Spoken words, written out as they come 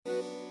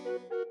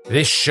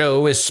This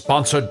show is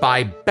sponsored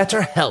by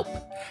BetterHelp.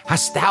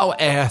 Hast thou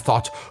e'er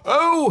thought,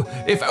 oh,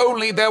 if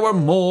only there were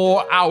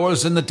more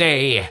hours in the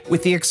day?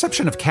 With the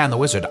exception of Can the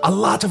Wizard, a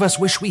lot of us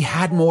wish we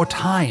had more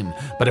time.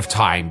 But if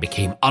time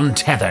became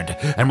untethered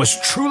and was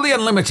truly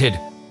unlimited,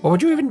 what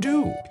would you even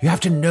do? You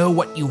have to know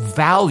what you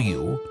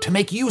value to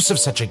make use of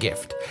such a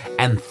gift.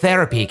 And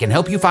therapy can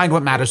help you find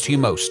what matters to you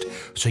most,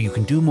 so you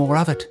can do more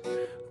of it,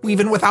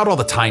 even without all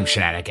the time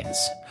shenanigans.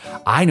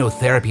 I know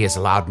therapy has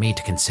allowed me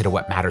to consider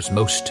what matters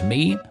most to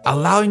me,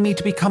 allowing me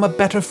to become a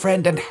better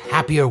friend and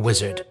happier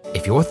wizard.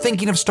 If you're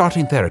thinking of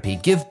starting therapy,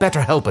 give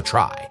BetterHelp a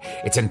try.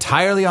 It's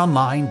entirely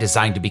online,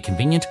 designed to be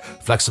convenient,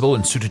 flexible,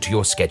 and suited to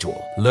your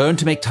schedule. Learn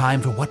to make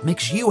time for what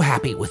makes you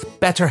happy with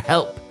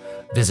BetterHelp.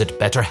 Visit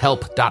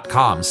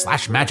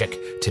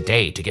betterhelp.com/magic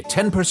today to get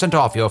 10%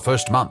 off your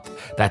first month.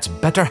 That's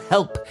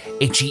BetterHelp,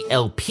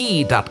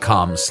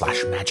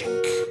 HELP.com/magic.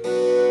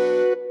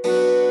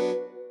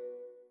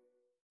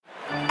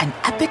 An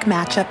epic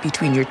matchup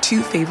between your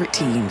two favorite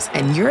teams,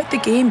 and you're at the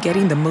game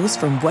getting the most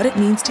from what it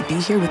means to be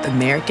here with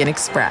American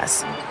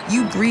Express.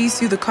 You breeze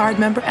through the card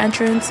member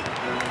entrance,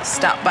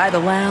 stop by the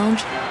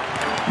lounge.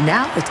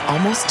 Now it's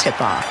almost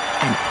tip-off,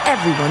 and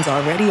everyone's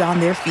already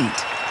on their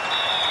feet.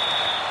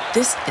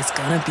 This is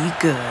gonna be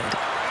good.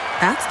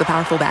 That's the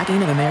powerful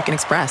backing of American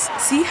Express.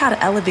 See how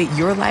to elevate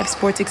your live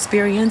sports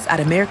experience at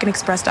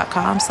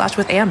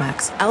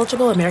americanexpress.com/withAmex.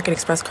 Eligible American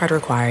Express card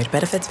required.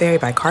 Benefits vary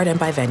by card and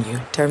by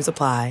venue. Terms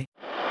apply.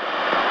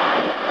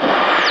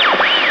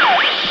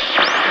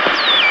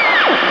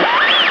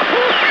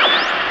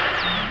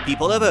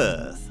 People of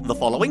Earth, the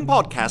following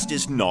podcast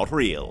is not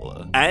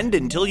real. And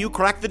until you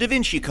crack the Da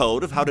Vinci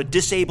Code of how to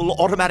disable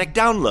automatic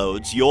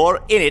downloads, you're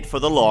in it for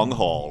the long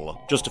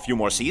haul. Just a few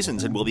more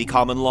seasons and we'll be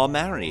common law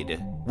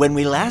married. When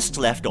we last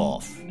left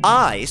off,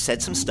 I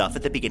said some stuff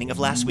at the beginning of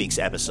last week's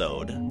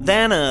episode.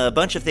 Then a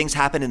bunch of things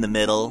happened in the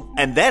middle,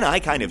 and then I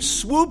kind of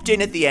swooped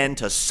in at the end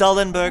to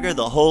Sullenberger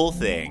the whole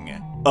thing.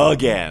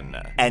 Again.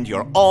 And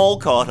you're all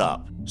caught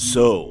up.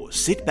 So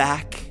sit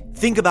back,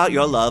 think about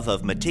your love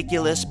of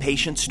meticulous,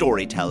 patient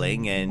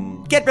storytelling,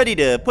 and get ready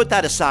to put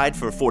that aside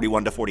for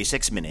 41 to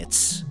 46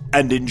 minutes.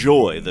 And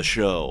enjoy the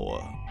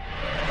show.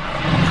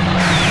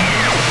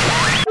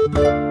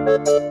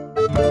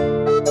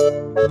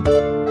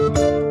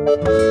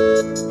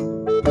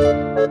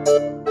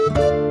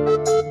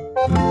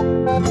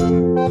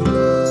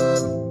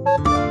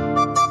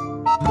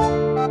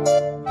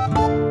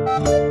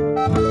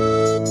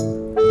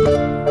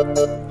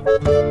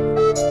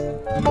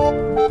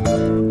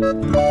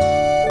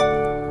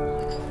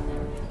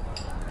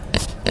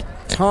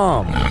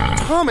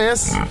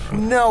 Thomas,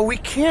 no, we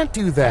can't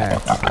do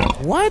that.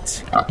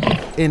 What?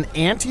 An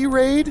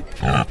anti-raid?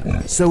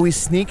 So we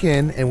sneak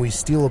in and we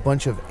steal a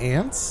bunch of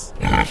ants?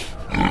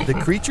 The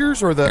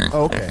creatures or the...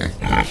 Okay.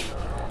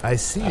 I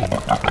see.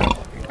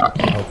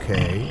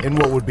 Okay, and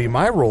what would be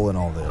my role in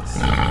all this?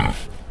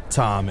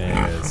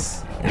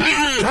 Thomas.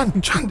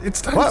 John, it's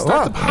time to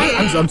start the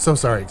podcast. I'm so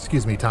sorry.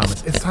 Excuse me,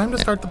 Thomas. It's time to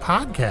start the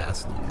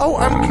podcast. Oh,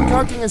 I'm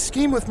concocting a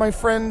scheme with my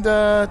friend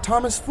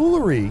Thomas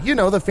Foolery. You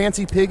know, the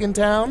fancy pig in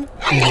town.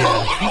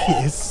 Yeah,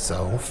 he is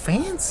so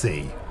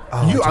fancy.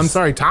 Oh, I'm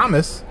sorry,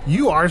 Thomas.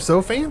 You are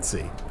so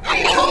fancy.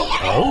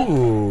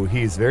 Oh,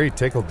 he's very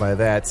tickled by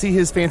that. See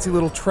his fancy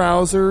little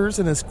trousers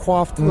and his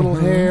coiffed little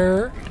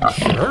hair?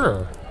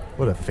 Sure.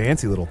 What a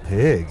fancy little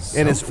pig.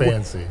 So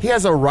fancy. He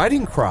has a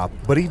riding crop,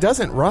 but he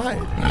doesn't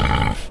ride.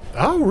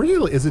 Oh,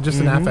 really? Is it just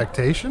an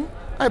affectation?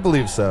 I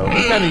believe so.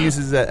 He kind of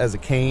uses that as a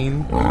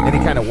cane, and he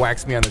kind of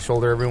whacks me on the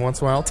shoulder every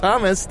once in a while.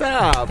 Thomas,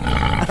 stop.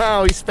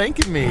 Oh, he's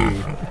spanking me.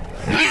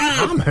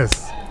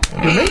 Thomas,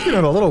 you're making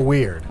it a little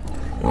weird.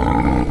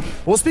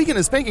 Well, speaking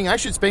of spanking, I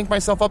should spank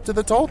myself up to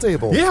the tall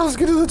table. Yeah, let's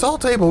get to the tall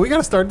table. We got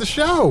to start the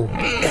show.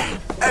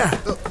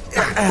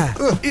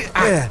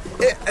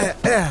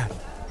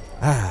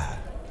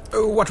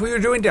 What were you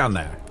doing down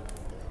there?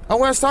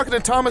 Oh, I was talking to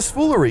Thomas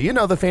Foolery. You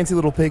know, the fancy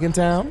little pig in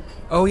town.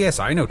 Oh, yes,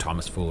 I know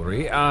Thomas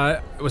Foolery.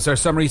 Was there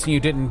some reason you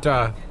didn't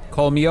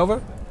call me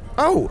over?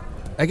 Oh,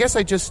 I guess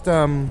I just,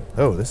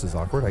 Oh, this is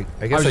awkward.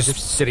 I guess I was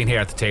just sitting here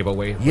at the table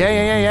waiting.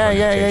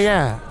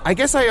 Yeah. I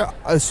guess I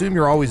assume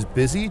you're always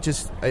busy.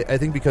 Just, I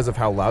think because of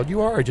how loud you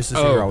are. I just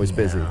assume you're always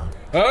busy.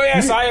 Oh,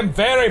 yes, I am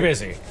very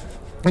busy.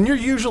 And you're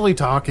usually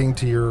talking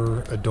to your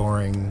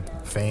adoring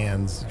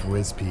fans,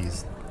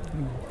 WizPs.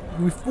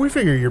 We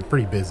figure you're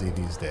pretty busy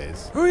these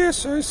days. Oh,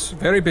 yes,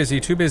 very busy.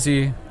 Too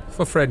busy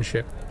for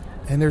friendship.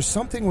 And there's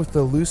something with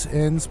the loose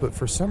ends, but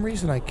for some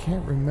reason I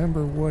can't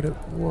remember what it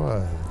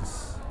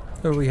was.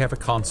 Oh, we have a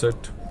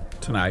concert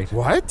tonight.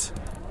 What?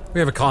 We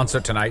have a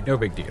concert tonight. No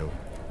big deal.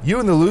 You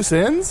and the loose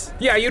ends?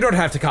 Yeah, you don't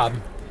have to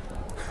come.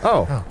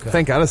 Oh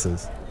thank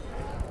goddesses.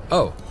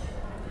 Oh.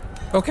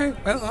 Okay.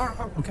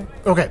 Well, okay.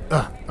 Okay.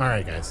 All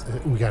right, guys.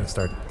 We got to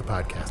start the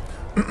podcast.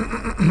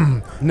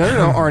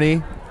 No,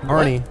 Arnie.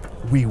 Arnie,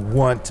 we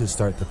want to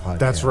start the podcast.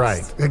 That's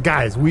right.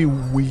 Guys, we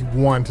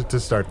want to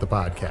start the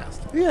podcast.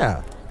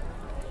 Yeah.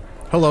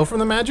 Hello from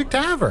the Magic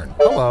Tavern.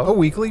 Hello. A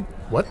weekly...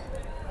 What?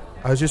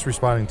 I was just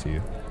responding to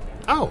you.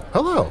 Oh,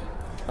 hello.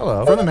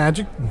 Hello. From the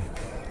Magic...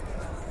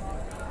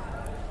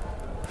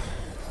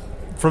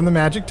 from the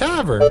Magic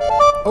Tavern,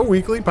 a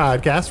weekly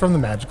podcast from the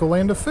magical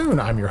land of Foon.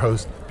 I'm your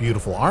host,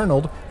 Beautiful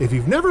Arnold. If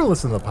you've never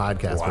listened to the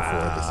podcast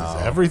before, this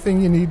is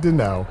everything you need to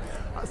know.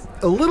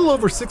 A little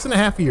over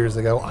 6.5 years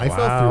ago, I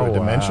fell through a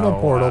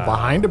dimensional portal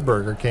behind a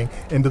Burger King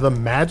into the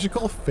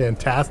magical,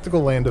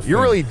 fantastical land of Foon.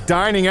 You're really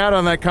dining out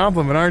on that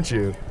compliment, aren't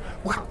you?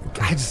 Well,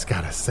 I just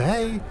gotta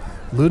say,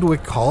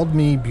 Ludwig called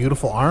me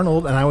Beautiful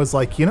Arnold, and I was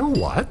like, you know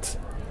what?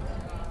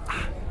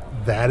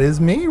 That is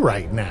me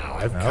right now.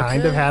 I've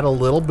kind of had a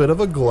little bit of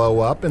a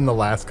glow up in the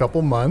last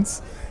couple months,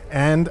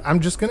 and I'm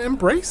just going to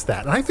embrace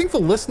that. And I think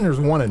the listeners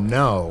want to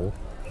know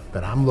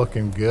that I'm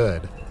looking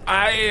good.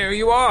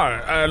 You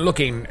are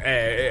looking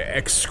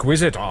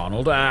exquisite,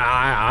 Arnold.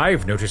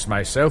 I've noticed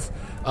myself.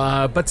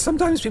 But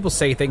sometimes people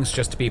say things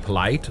just to be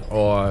polite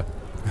or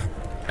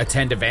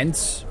attend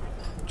events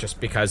just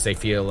because they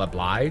feel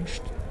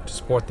obliged to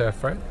support their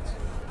friends.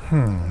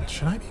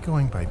 Should I be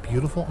going by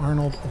Beautiful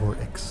Arnold or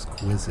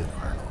Exquisite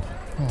Arnold?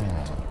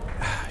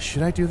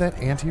 Should I do that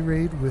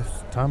anti-raid with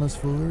Thomas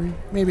Foolery?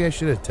 Maybe I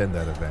should attend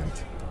that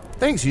event.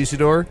 Thanks,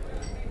 Usador.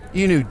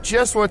 You knew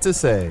just what to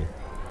say.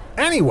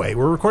 Anyway,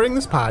 we're recording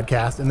this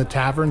podcast in the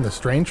tavern The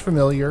Strange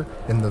Familiar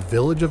in the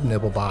village of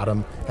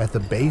Nibblebottom at the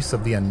base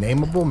of the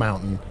unnameable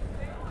mountain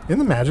in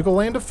the magical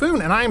land of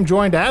Foon. And I am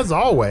joined, as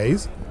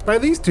always, by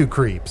these two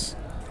creeps.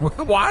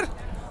 What?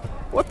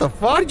 What the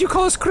fuck? Why did you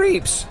call us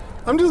creeps?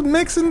 I'm just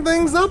mixing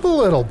things up a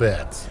little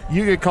bit.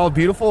 You get called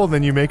beautiful and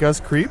then you make us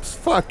creeps?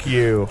 Fuck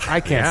you.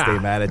 I can't stay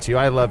mad at you.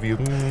 I love you.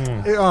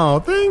 Oh,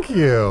 thank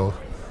you.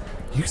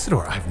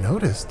 Usador, I've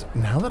noticed,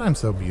 now that I'm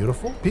so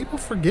beautiful, people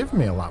forgive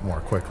me a lot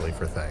more quickly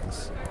for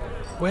things.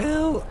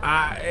 Well,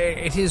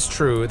 it is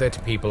true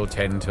that people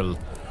tend to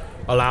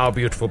allow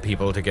beautiful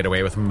people to get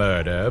away with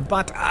murder,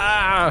 but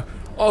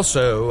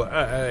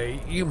also,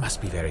 you must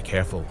be very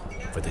careful,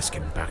 for this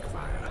can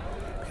backfire.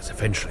 Because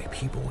eventually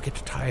people will get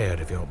tired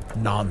of your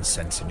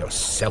nonsense and your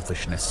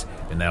selfishness,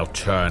 and they'll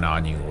turn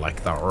on you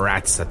like the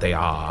rats that they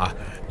are.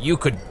 You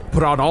could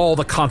put on all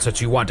the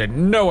concerts you wanted,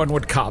 no one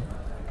would come,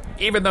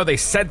 even though they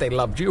said they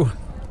loved you.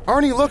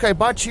 Arnie, look, I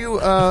bought you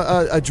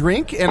a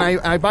drink, and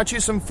I bought you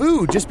some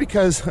food just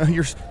because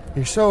you're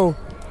so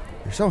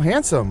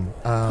handsome.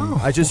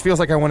 I just feels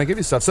like I want to give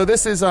you stuff. So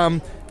this is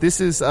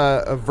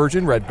a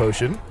virgin red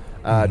potion.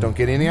 Don't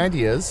get any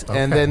ideas. Okay.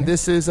 And then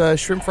this is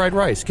shrimp fried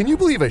rice. Can you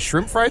believe I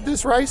shrimp fried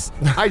this rice?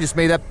 I just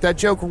made up that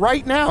joke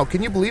right now.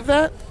 Can you believe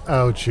that?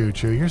 Oh, Choo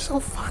Choo, you're so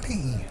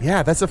funny.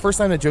 Yeah, that's the first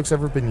time that joke's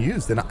ever been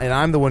used, and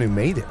I'm the one who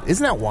made it.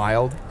 Isn't that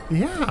wild?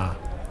 Yeah.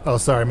 Oh,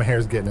 sorry, my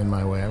hair's getting in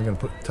my way. I'm going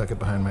to tuck it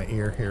behind my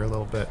ear here a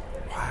little bit.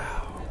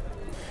 Wow.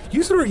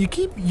 Usador, you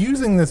keep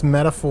using this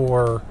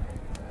metaphor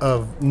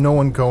of no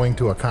one going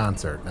to a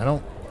concert. I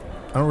don't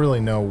really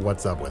know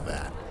what's up with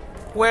that.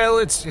 Well,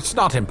 it's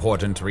not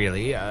important,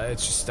 really.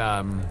 It's just,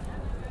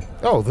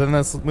 Oh, then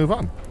let's move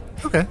on.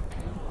 Okay.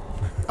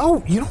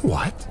 Oh, you know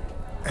what?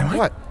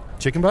 What?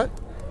 Chicken butt?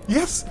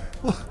 Yes.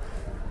 Look,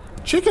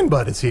 Chicken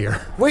Butt is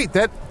here. Wait,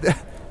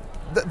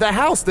 the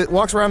house that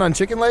walks around on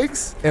chicken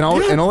legs and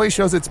only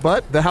shows its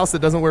butt, the house that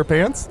doesn't wear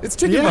pants, it's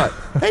Chicken Butt.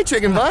 Hey,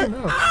 Chicken Butt.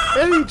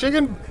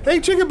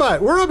 Hey, Chicken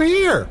Butt, we're up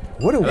here.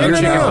 What a weird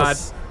Chicken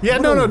Butt. Yeah,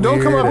 no,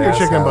 don't come up here,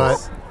 Chicken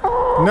Butt.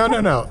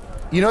 No.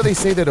 You know, they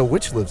say that a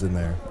witch lives in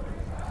there.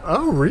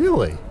 Oh,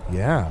 really?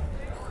 Yeah.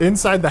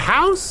 Inside the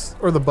house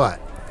or the butt?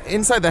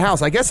 Inside the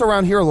house. I guess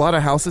around here a lot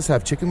of houses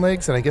have chicken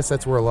legs, and I guess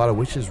that's where a lot of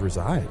witches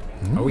reside.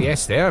 Oh,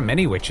 yes, there are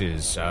many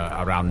witches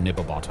around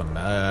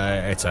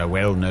Nibblebottom. It's a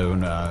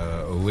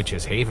well-known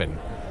witches' haven.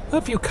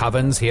 A few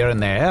covens here and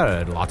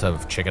there, a lot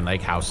of chicken leg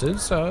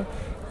houses.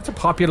 It's a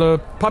popular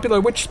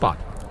witch spot.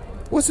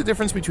 What's the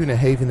difference between a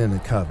haven and a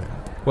coven?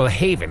 Well, a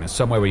haven is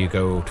somewhere where you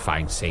go to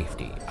find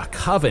safety. A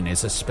coven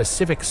is a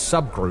specific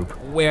subgroup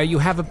where you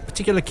have a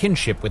particular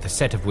kinship with a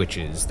set of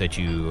witches that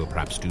you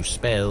perhaps do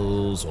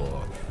spells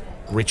or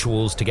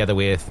rituals together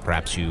with.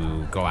 Perhaps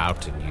you go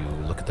out and you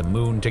look at the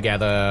moon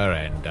together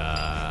and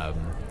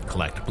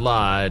collect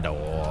blood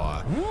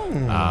or,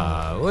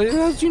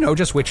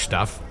 just witch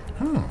stuff.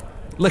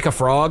 Lick a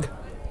frog.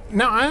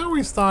 Now, I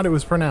always thought it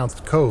was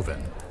pronounced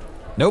Coven.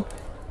 Nope.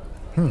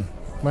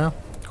 Well,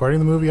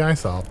 according to the movie I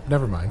saw,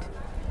 never mind.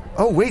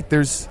 Oh, wait,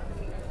 there's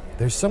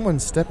someone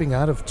stepping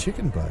out of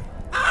Chicken Butt.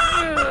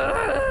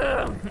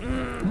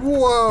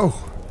 Whoa.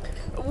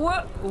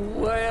 What?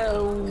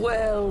 Well.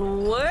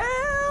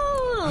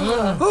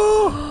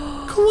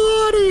 Oh,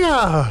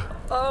 Claudia!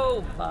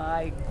 Oh,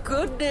 my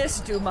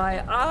goodness, do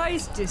my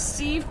eyes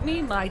deceive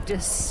me? My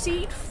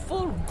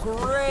deceitful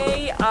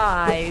gray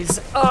eyes.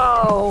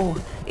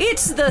 Oh,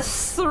 it's the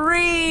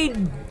three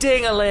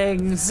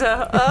dinglings.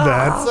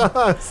 That's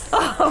us.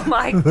 Oh,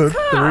 my The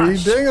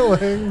gosh. three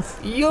dinglings.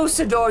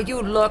 Usador,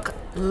 you look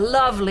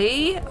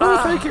lovely.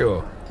 Oh, thank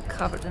you.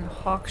 Covered in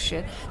hawk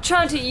shit.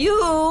 Chanta,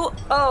 you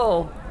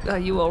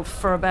old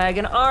fur bag.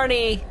 And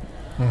Arnie.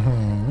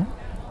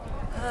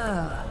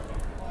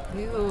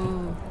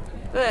 You.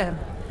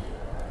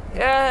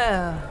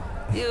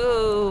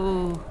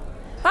 You.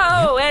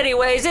 Oh,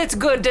 anyways, it's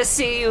good to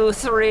see you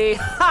three.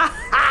 Ha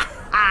ha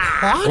ha!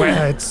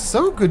 Claudia, it's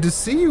so good to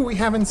see you. We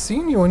haven't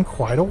seen you in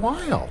quite a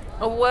while.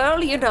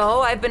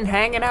 Well, I've been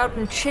hanging out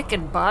in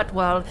Chicken Butt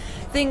while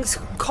things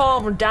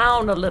calm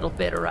down a little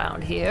bit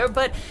around here,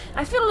 but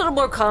I feel a little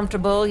more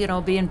comfortable,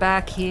 being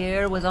back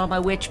here with all my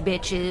witch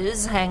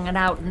bitches hanging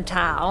out in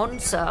town.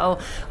 So,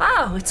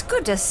 it's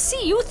good to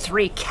see you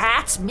three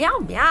cats. Meow,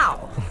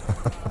 meow.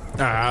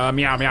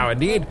 Meow, meow,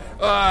 indeed.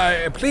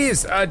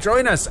 Please,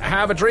 join us.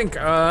 Have a drink.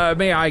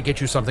 May I get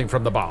you something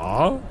from the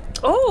bar?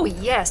 Oh,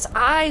 yes,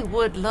 I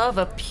would love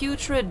a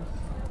putrid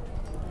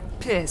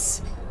piss.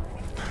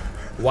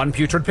 One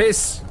putrid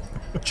piss.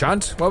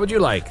 Chunt, what would you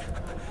like?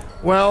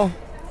 Well,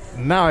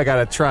 now I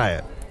gotta try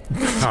it.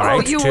 All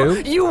right, two.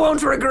 You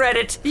won't regret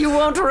it. You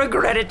won't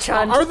regret it,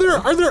 Chunt. Are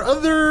there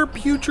other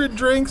putrid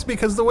drinks?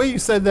 Because the way you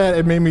said that,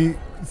 it made me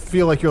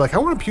feel like you're like, I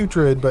want a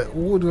putrid, but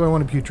do I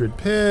want a putrid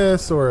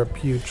piss or a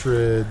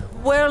putrid...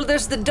 Well,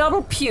 there's the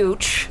double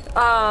puch.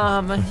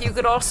 You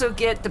could also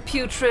get the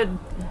putrid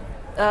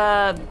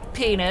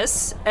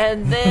penis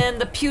and then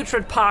the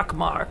putrid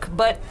pockmark,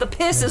 but the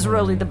piss is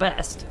really the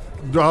best.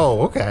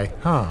 Oh, okay.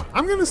 Huh.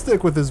 I'm going to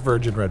stick with this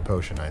virgin red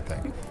potion, I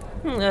think.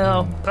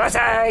 Oh,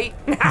 pussy.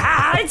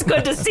 It's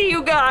good to see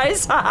you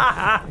guys.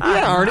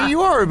 Yeah, Artie,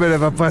 you are a bit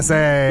of a pussy.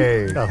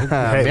 Hey,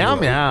 meow,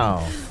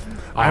 meow.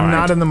 I'm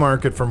not in the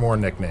market for more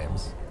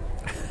nicknames.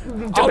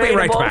 I'll be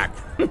right back.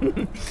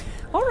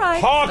 All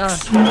right.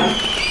 Hawks!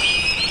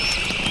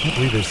 I can't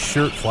believe his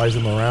shirt flies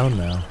him around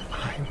now.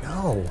 I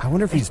know. I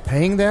wonder if he's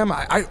paying them.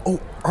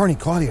 Arnie,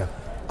 Claudia,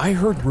 I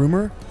heard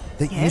rumor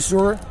that you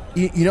saw...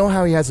 You know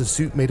how he has a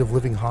suit made of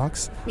living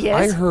hawks?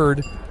 Yes. I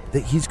heard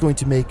that he's going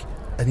to make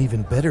an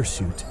even better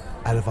suit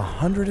out of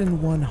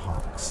 101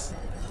 hawks.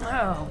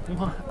 Oh,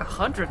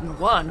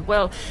 101.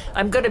 Well,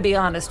 I'm going to be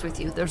honest with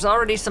you. There's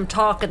already some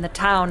talk in the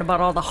town about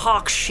all the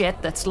hawk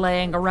shit that's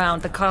laying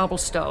around the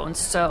cobblestones,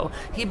 so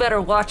he better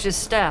watch his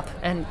step,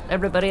 and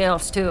everybody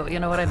else too, you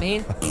know what I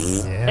mean?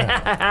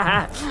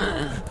 Yeah.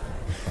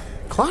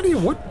 Claudia,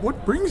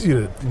 what brings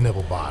you to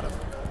Nibble Bottom?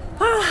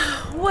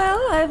 Well,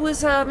 I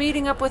was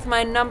meeting up with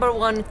my number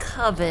one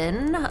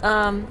coven.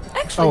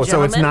 Actually, Oh,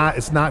 so gentlemen,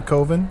 it's not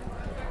Coven?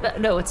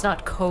 No, it's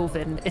not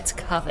coven. It's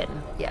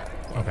coven. Yeah.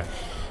 Okay.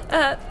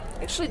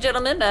 Actually,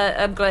 gentlemen,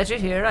 I'm glad you're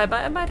here.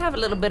 I might have a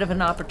little bit of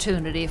an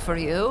opportunity for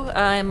you.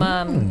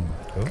 I'm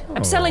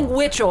selling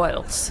witch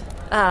oils.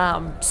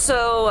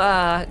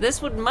 So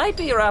this might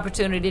be your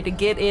opportunity to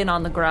get in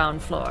on the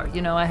ground floor.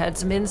 I had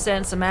some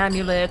incense, some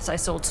amulets, I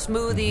sold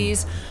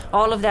smoothies,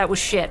 all of that was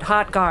shit,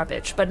 hot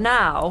garbage. But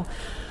now,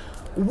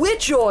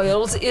 witch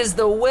oils is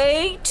the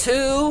way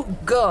to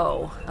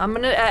go. I'm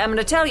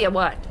gonna tell you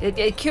what,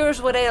 it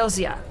cures what ails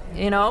ya.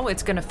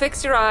 It's gonna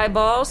fix your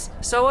eyeballs,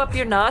 sew up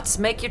your nuts,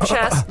 make your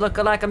chest look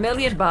like $1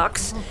 million.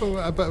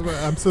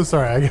 I'm so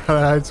sorry.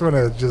 I just want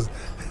to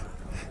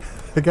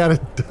I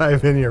gotta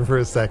dive in here for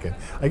a second.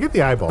 I get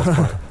the eyeballs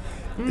part.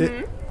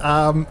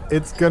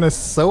 It's gonna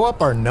sew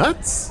up our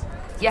nuts?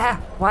 Yeah,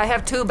 why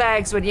have 2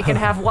 bags when you can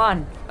have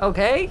 1,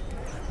 okay?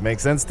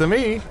 Makes sense to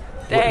me.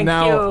 Thank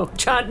you.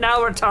 Chunt,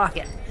 now we're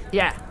talking.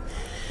 Yeah.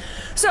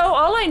 So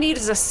all I need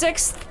is a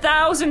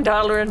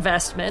 $6,000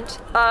 investment,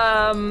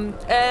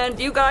 and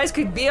you guys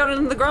could be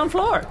on the ground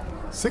floor.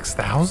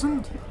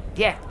 6,000?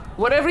 Yeah,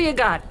 whatever you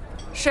got.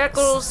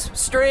 Shekels,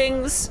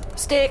 strings,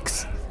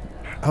 sticks.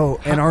 Oh,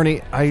 and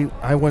Arnie,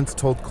 I once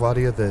told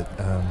Claudia that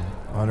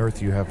on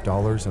Earth you have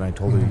dollars, and I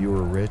told her you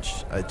were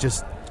rich,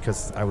 just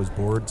because I was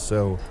bored.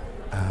 So,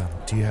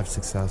 do you have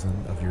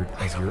 6,000 of your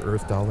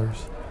Earth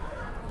dollars?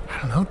 I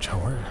don't know, Joe.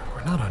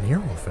 We're not on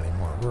Earwolf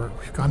anymore.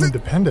 We've gone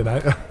independent.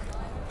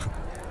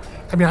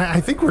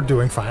 I think we're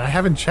doing fine. I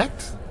haven't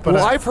checked. But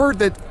I've heard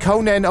that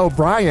Conan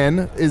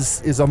O'Brien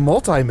is a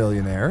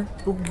multimillionaire.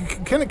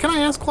 Can I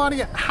ask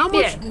Claudia, how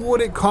much would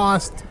it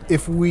cost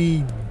if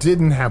we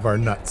didn't have our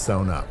nuts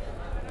sewn up?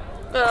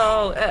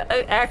 Oh,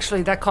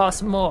 actually, that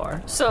costs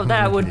more. So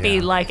that would be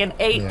like an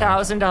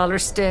 $8,000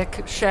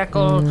 stick,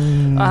 shekel,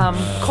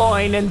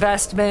 coin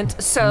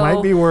investment. So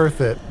might be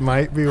worth it.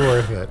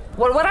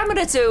 Well, what I'm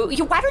going to do,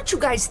 why don't you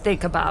guys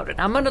think about it?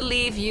 I'm going to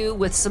leave you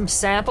with some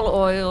sample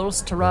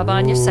oils to rub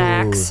on your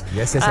sacks.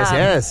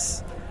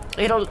 Yes.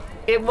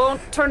 It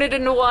won't turn it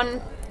into one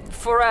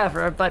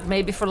forever, but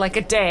maybe for like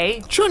a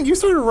day. Chun, you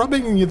started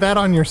rubbing that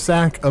on your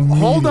sack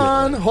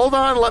immediately. Hold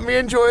on, let me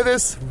enjoy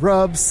this.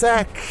 Rub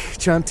sack,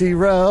 Chunty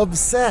rub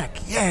sack,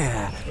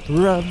 yeah.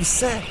 Rub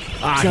sack,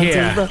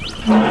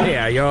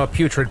 Here, your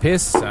putrid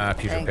piss.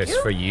 Putrid piss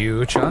for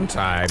you, Chunt.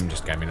 I'm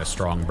just getting a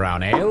strong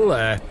brown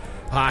ale.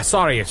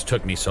 Sorry it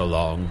took me so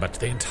long, but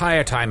the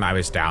entire time I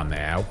was down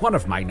there, one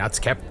of my nuts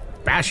kept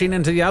bashing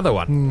into the other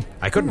one.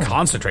 I couldn't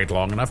concentrate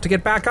long enough to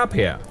get back up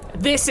here.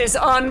 This is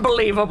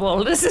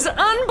unbelievable. Do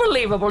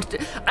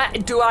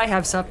I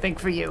have something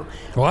for you?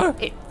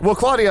 What? Well,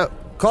 Claudia,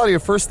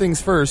 first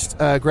things first,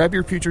 grab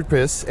your putrid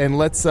piss, and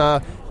let's,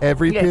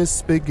 every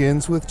piss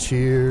begins with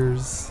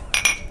cheers.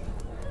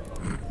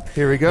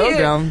 Here we go,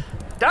 down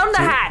the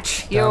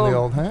hatch. Down the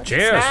old hatch.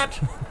 Cheers. Snatch.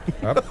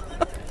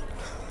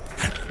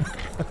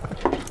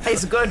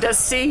 It's good to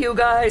see you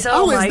guys.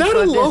 Oh, my is that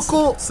goodness. a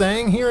local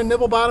saying here in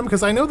Nibblebottom?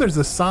 Because I know there's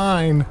a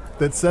sign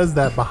that says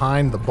that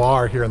behind the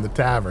bar here in the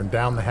tavern,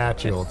 down the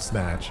hatch, you old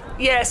snatch.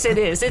 Yes, it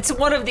is. It's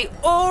one of the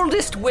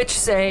oldest witch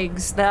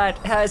sayings that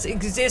has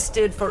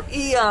existed for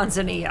eons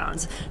and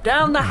eons.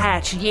 Down the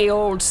hatch, ye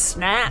old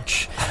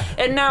snatch.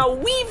 And now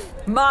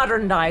we've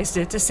modernized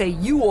it to say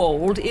you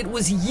old. It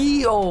was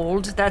ye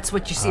old. That's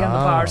what you see on the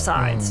bar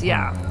signs.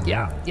 Yeah.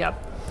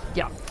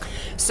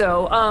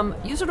 So,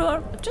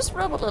 Usador, just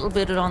rub a little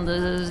bit on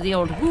the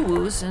old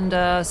woo-woos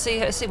and see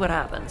what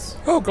happens.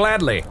 Oh,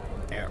 gladly.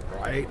 Yeah,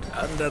 right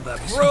under the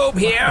robe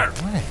here.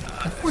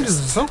 Everyone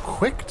is so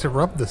quick to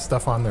rub this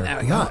stuff on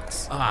their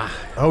nuts.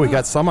 Oh, we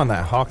got some on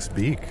that hawk's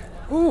beak.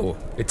 Ooh,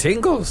 it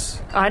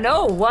tingles. I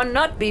know, one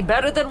nut be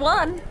better than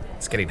one.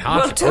 It's getting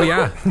hot. Well, two. Oh,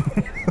 yeah.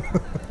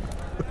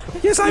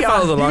 Yes, I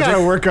follow the You logic.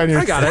 gotta work on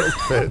your I got it.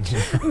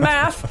 pitch.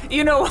 Math,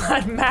 you know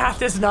what?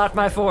 Math is not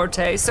my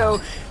forte,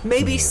 so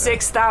maybe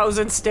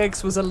 6,000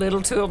 sticks was a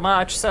little too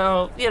much.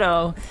 So,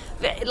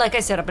 like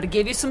I said, I'm going to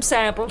give you some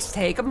samples,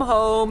 take them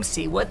home,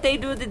 see what they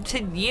do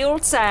to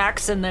yield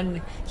sacks, and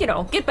then,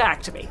 get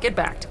back to me.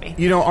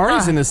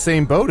 Arnie's in the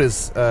same boat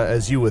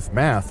as you with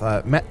math.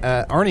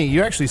 Arnie,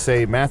 you actually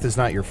say math is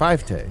not your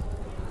 5-tay.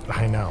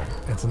 I know,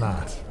 it's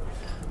not.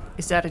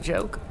 Is that a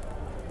joke?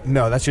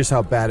 No, that's just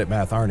how bad at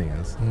math Arnie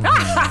is.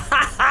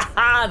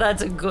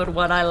 That's a good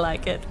one. I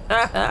like it.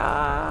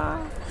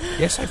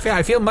 Yes,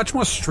 I feel much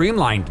more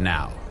streamlined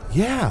now.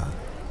 Yeah.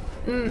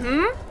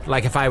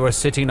 Like if I were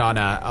sitting on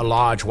a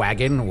large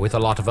wagon with a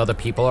lot of other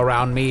people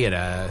around me in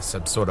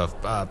some sort of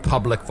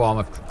public form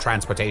of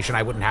transportation,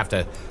 I wouldn't have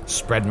to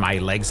spread my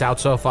legs out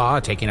so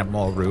far, taking up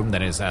more room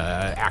than is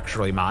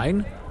actually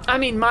mine. I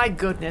mean, my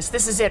goodness,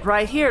 this is it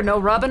right here. No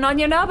rubbing on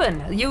your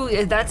nubbin.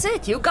 That's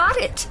it. You got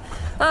it.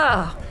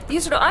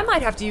 I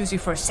might have to use you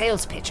for a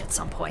sales pitch at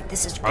some point.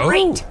 This is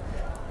great.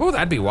 Oh,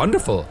 that'd be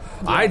wonderful.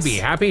 Yes. I'd be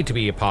happy to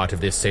be a part of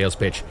this sales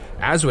pitch,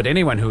 as would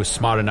anyone who's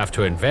smart enough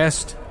to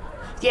invest.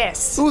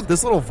 Yes. Ooh,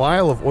 this little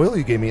vial of oil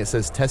you gave me, it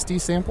says testy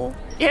sample?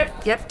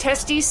 Yep,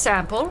 testy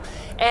sample.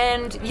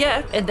 And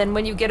then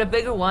when you get a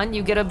bigger one,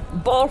 you get a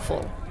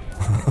ballful.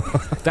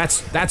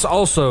 That's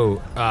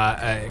also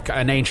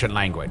an ancient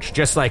language.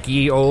 Just like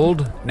ye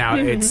old, now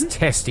it's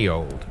testy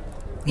old.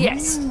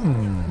 Yes.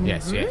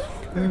 Yes.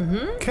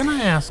 Can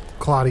I ask,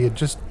 Claudia,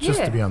 just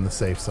to be on the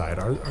safe side,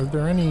 are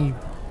there any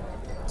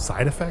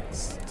side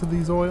effects to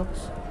these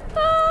oils?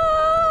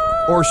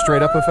 Or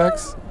straight up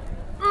effects?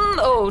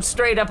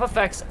 Straight up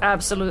effects,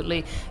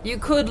 absolutely. You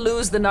could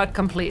lose the nut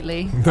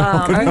completely.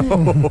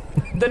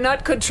 The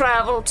nut could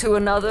travel to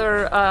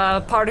another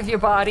part of your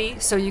body,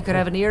 so you could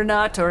have an ear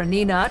nut or a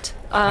knee nut.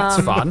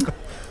 That's fun.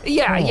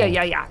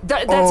 Yeah.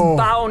 That's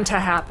bound to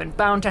happen.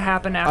 Bound to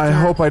happen after. I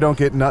hope I don't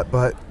get nut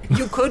butt.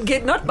 You could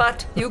get nut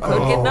butt.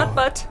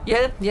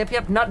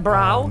 Yep. Nut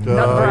brow. Nut You're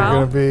brow.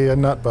 gonna be a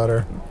nut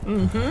butter.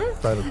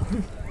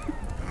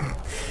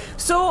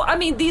 So, I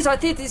mean, these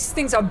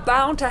things are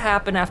bound to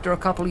happen after a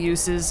couple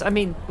uses. I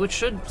mean, which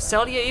should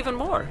sell you even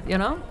more,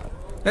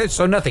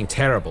 So nothing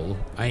terrible.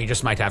 You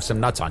just might have some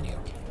nuts on you,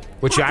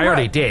 which I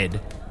already did.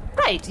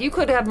 Right. You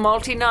could have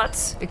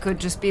multi-nuts. It could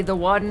just be the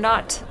one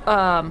nut.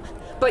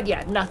 But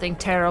yeah, nothing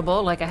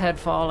terrible, like a head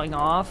falling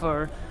off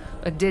or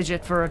a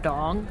digit for a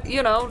dong.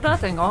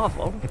 Nothing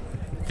awful.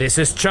 This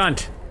is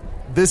Chunt.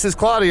 This is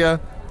Claudia.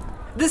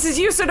 This is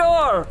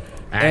Usador.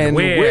 And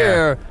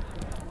we're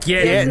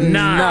getting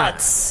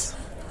nuts.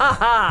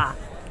 Ha.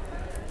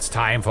 It's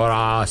time for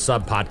our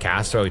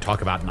sub-podcast where we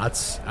talk about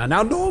nuts.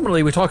 Now,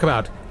 normally we talk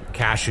about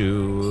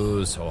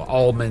cashews or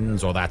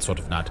almonds or that sort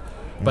of nut.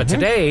 But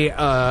today,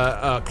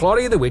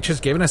 Claudia the Witch has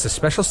given us a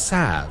special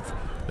salve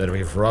that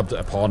we've rubbed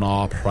upon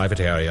our private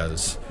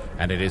areas.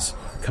 And it is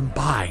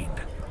combined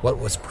what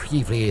was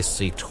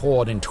previously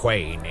torn in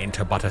twain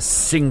into but a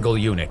single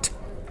unit.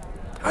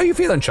 How are you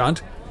feeling,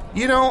 Chunt?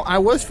 I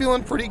was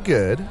feeling pretty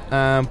good,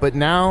 but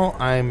now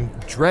I'm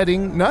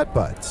dreading nut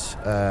butts.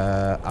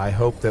 I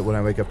hope that when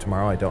I wake up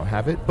tomorrow I don't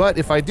have it. But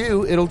if I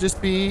do, it'll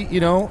just be,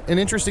 an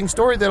interesting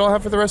story that I'll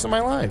have for the rest of my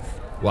life.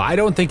 Well, I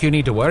don't think you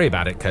need to worry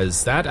about it,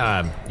 because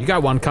you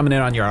got one coming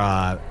in on your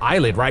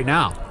eyelid right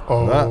now.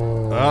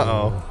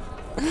 Uh-oh.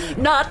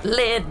 Nut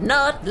lid,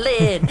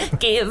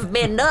 give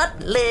me nut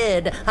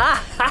lid.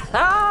 Ha ha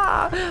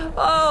ha.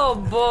 Oh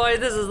boy,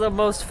 this is the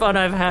most fun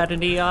I've had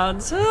in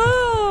eons.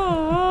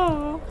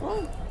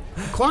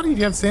 Claudia, do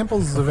you have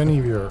samples of any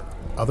of your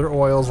other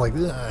oils? Like,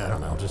 I don't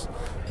know, just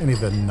any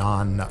of the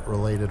non-nut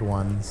related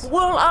ones?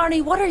 Well,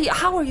 Arnie,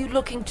 how are you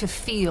looking to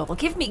feel?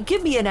 Give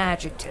me an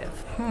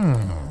adjective.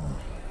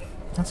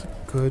 That's a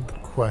good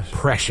question.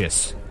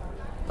 Precious.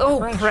 Oh,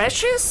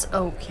 precious?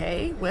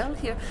 Okay, well,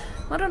 here,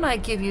 why don't I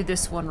give you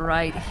this one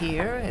right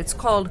here? It's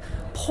called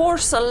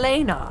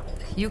Porcelana.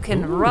 You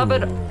can rub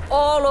it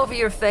all over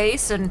your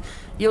face, and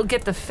you'll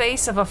get the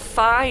face of a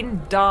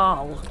fine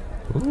doll.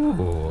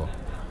 Ooh.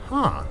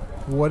 Huh.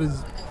 What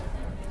is...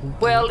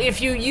 Well,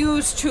 if you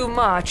use too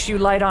much, you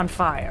light on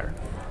fire.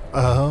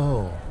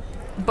 Oh.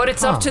 But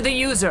it's up to the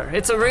user.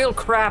 It's a real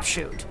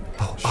crapshoot.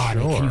 Oh,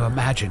 Arnie, can you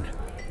imagine?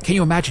 Can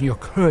you imagine your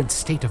current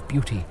state of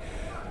beauty,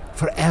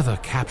 forever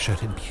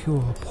captured in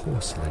pure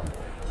porcelain?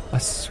 A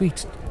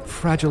sweet,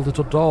 fragile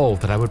little doll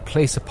that I would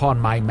place upon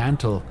my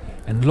mantle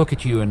and look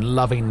at you and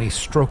lovingly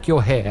stroke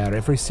your hair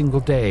every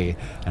single day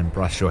and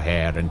brush your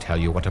hair and tell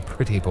you what a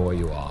pretty boy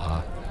you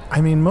are.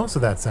 I mean, most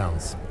of that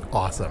sounds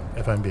awesome,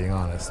 if I'm being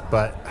honest,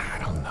 but I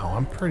don't know.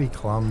 I'm pretty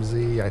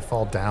clumsy. I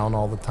fall down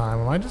all the time.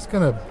 Am I just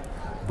going to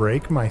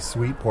break my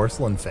sweet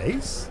porcelain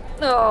face?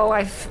 Oh,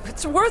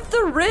 it's worth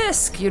the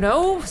risk, you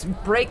know?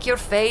 Break your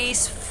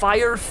face,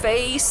 fire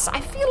face.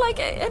 I feel like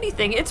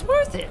anything, it's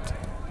worth it.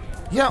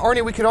 Yeah,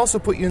 Arnie, we could also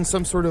put you in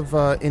some sort of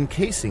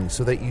encasing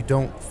so that you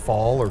don't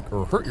fall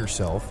or hurt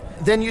yourself.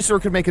 Then you sort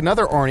of could make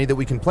another Arnie that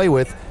we can play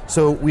with,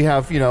 so we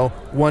have,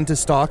 one to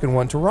stalk and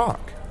one to rock.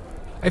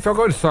 If you're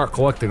going to start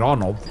collecting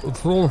Arnold,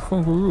 it's all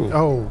for you.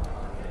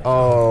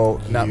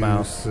 Oh, nut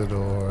mouth.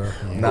 Usador.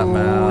 Nut Ooh,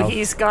 mouth.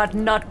 he's got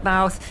nut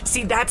mouth.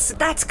 See,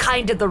 that's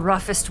kind of the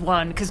roughest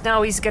one, because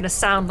now he's going to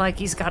sound like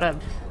he's got a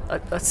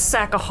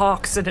sack of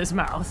hawks in his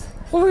mouth.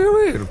 What do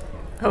you mean?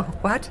 Oh,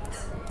 what?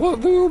 What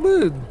do you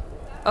mean?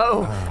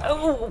 Well,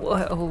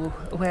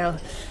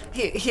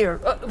 here,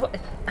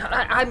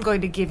 I'm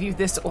going to give you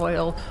this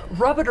oil.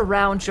 Rub it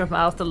around your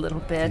mouth a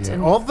little bit. Yeah.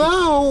 And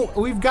Although,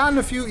 we've gotten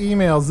a few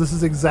emails, this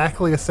is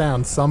exactly a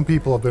sound some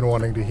people have been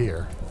wanting to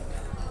hear.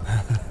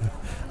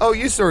 Oh,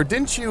 Usador,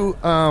 didn't you,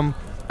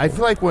 I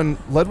feel like when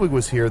Ludwig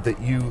was here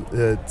that you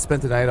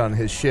spent the night on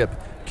his ship.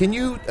 Can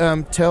you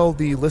tell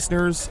the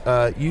listeners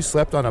you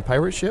slept on a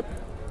pirate ship?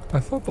 I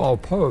thought all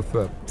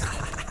perfect.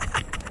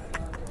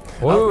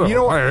 You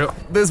know what?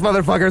 This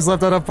motherfucker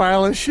slept on a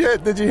pile of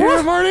shit. Did you hear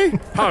him, Marty?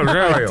 How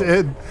dare you?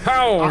 Did.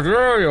 How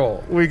dare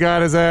you? We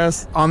got his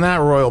ass. On that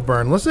royal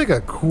burn, let's take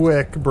a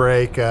quick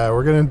break.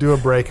 We're going to do a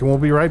break, and we'll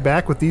be right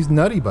back with these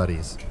nutty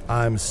buddies.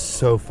 I'm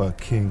so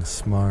fucking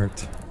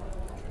smart.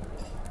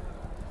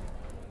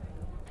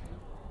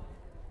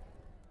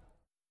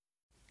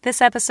 This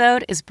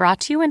episode is brought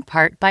to you in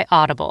part by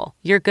Audible,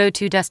 your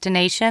go-to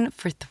destination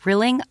for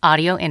thrilling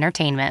audio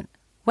entertainment.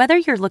 Whether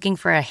you're looking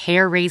for a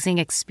hair-raising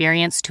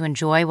experience to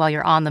enjoy while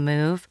you're on the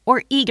move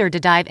or eager to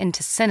dive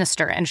into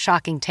sinister and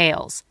shocking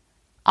tales,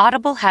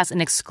 Audible has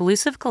an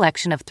exclusive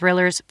collection of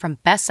thrillers from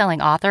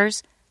best-selling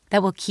authors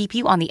that will keep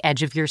you on the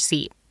edge of your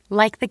seat,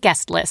 like The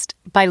Guest List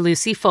by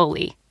Lucy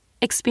Foley.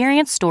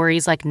 Experience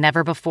stories like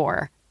never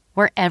before,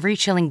 where every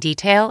chilling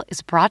detail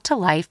is brought to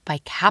life by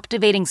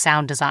captivating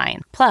sound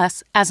design.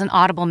 Plus, as an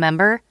Audible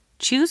member,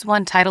 choose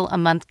one title a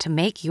month to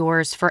make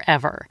yours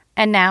forever.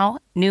 And now,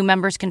 new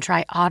members can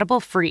try Audible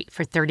free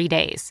for 30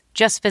 days.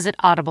 Just visit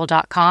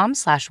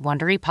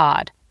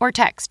audible.com/WonderyPod or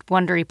text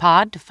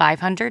WonderyPod to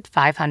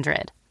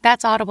 500-500.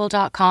 That's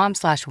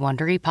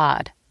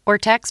audible.com/WonderyPod or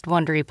text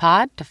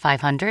WonderyPod to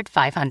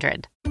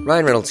 500-500.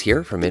 Ryan Reynolds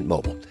here from Mint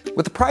Mobile.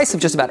 With the price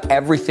of just about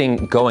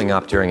everything going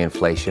up during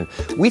inflation,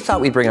 we thought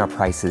we'd bring our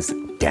prices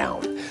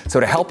down. So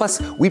to help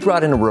us, we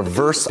brought in a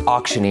reverse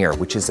auctioneer,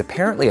 which is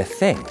apparently a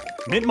thing.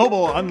 Mint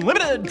Mobile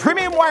Unlimited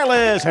Premium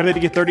Wireless. How to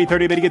get 30,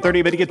 30, bit to get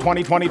 30, bit to get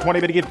 20, 20, 20,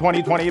 bit to get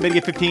 20, 20, bit to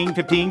get 15,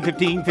 15,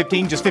 15,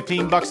 15, just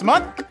 $15 a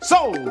month?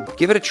 Sold!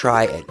 Give it a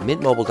try at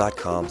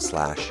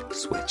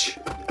mintmobile.com/switch.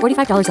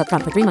 $45 up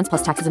front for 3 months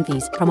plus taxes and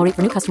fees. Promo rate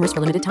for new customers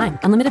for limited time.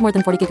 Unlimited more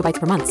than 40 gigabytes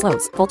per month.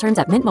 Slows full terms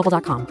at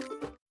mintmobile.com.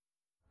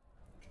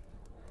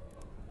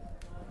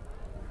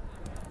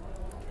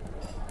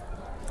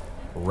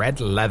 Red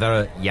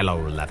leather,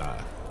 yellow leather.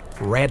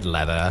 Red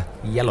leather,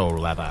 yellow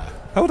leather.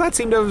 Oh, that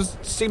seems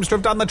to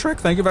have done the trick.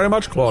 Thank you very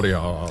much, Claudia.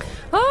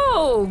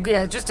 Oh,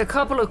 yeah, just a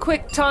couple of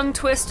quick tongue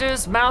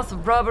twisters, mouth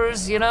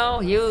rubbers, you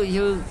know.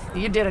 You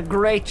did a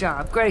great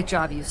job. Great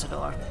job,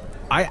 Usador.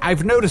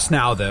 I've noticed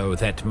now, though,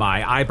 that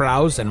my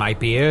eyebrows and my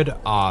beard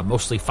are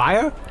mostly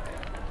fire.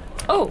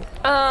 Oh,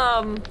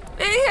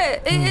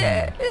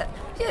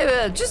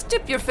 yeah, just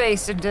dip your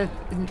face into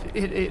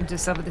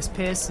some of this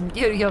piss, and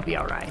you'll be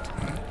all right.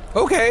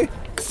 Okay.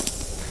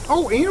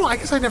 Oh, I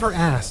guess I never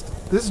asked.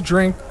 This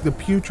drink, the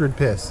putrid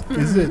piss,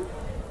 is it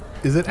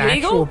Legal?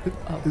 actual?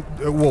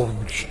 Well,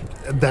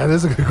 that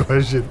is a good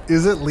question.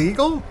 Is it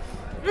legal?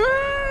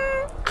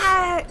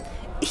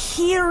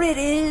 Here it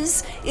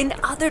is in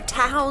other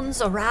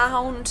towns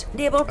around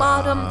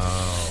Nibblebottom.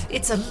 Oh.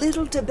 It's a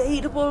little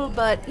debatable,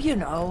 but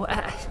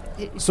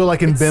So,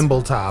 like in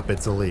Bimbletopp,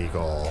 it's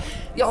illegal.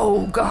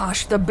 Oh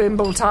gosh, the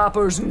Bimble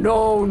Toppers!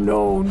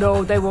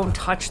 No, they won't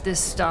touch this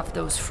stuff.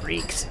 Those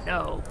freaks,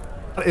 no.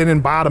 And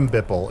in Bottom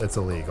Bipple, it's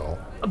illegal.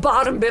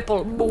 Bottom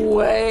Bipple,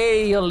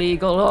 way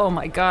illegal. Oh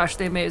my gosh,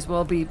 they may as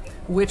well be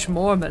witch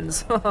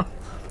Mormons.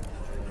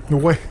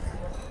 Wait,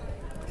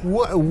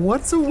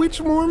 what's a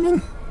witch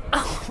Mormon?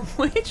 A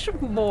witch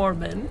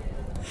Mormon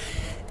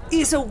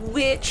is a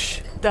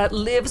witch that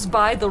lives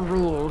by the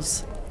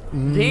rules.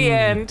 The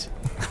end.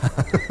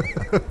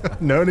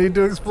 No need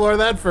to explore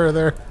that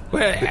further.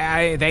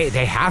 Well,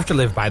 they have to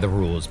live by the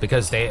rules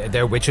because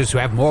they're witches who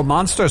have more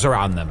monsters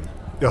around them.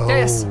 Oh.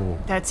 Yes,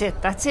 that's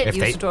it,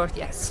 Usador,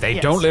 yes. If they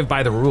yes. don't live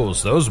by the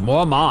rules, those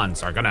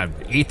Mormons are gonna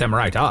eat them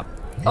right up.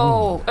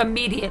 Oh,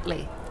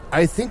 immediately.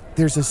 I think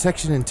there's a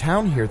section in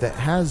town here that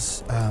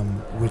has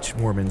witch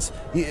Mormons.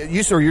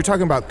 You sir, you're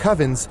talking about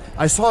covens.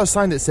 I saw a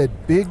sign that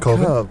said Big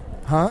Coven? Cove.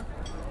 Huh?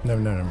 No,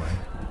 never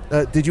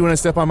mind. Did you want to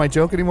step on my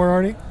joke anymore,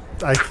 Arnie?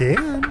 I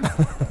can.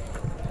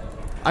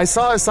 I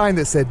saw a sign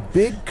that said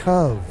Big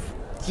Cove.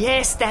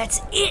 Yes,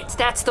 that's it.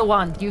 That's the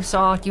one. You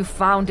saw it. You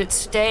found it.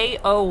 Stay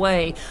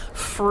away.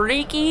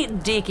 Freaky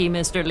deaky,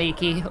 Mr.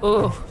 Leaky.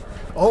 Ooh.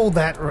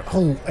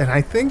 And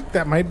I think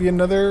that might be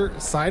another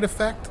side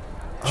effect.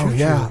 Oh,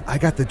 yeah. I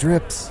got the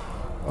drips.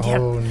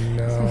 Oh,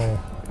 no.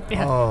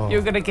 Yeah,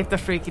 You're going to get the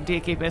freaky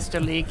deaky, Mr.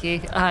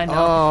 Leaky. I know.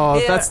 Oh,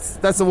 Yeah.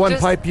 that's the one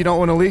pipe you don't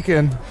want to leak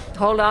in.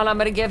 Hold on. I'm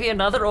going to give you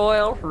another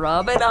oil.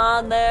 Rub it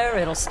on there.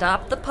 It'll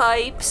stop the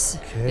pipes.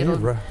 Okay, It'll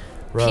rub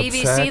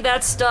PVC sack.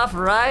 that stuff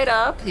right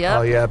up. Yep.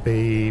 Oh, yeah,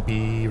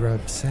 baby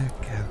rub sack.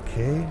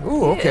 Okay.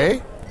 Ooh,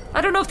 okay.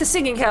 I don't know if the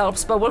singing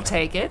helps, but we'll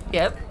take it.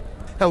 Yep.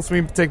 Helps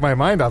me take my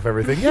mind off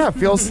everything. Yeah, it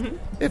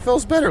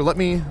feels better. Let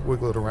me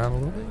wiggle it around a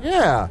little bit.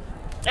 Yeah.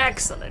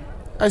 Excellent.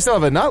 I still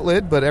have a nut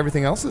lid, but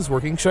everything else is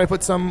working. Should I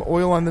put some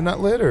oil on the nut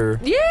lid, or?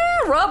 Yeah,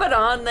 rub it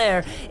on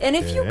there. And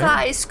if you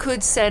guys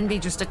could send me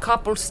just a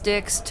couple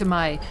sticks to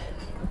my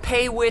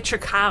Pay Witch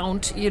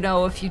account,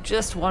 if you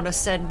just want to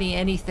send me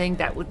anything,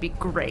 that would be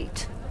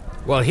great.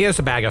 Well, here's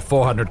a bag of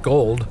 400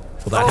 gold.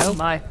 Will that help? Oh,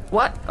 my.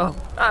 What?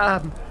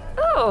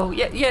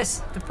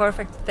 Yes.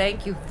 Perfect.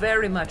 Thank you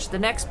very much. The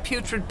next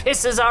putrid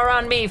pisses are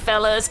on me,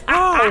 fellas.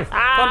 Oh,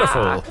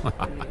 wonderful.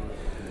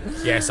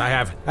 Yes, I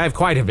have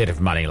quite a bit of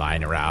money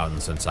lying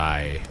around since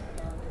I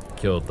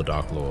killed the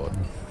Dark Lord.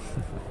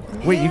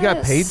 Wait, you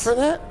got paid for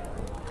that?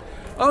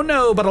 Oh,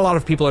 no, but a lot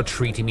of people are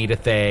treating me to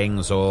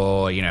things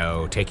or,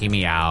 taking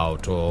me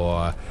out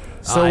or...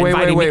 So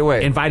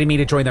wait. Inviting me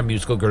to join their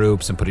musical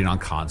groups and putting on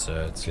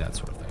concerts, that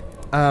sort of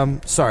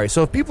thing. Sorry.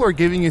 So if people are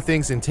giving you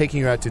things and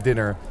taking you out to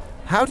dinner,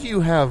 how do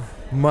you have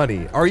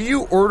money? Are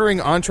you ordering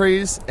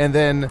entrees and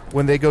then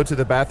when they go to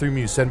the bathroom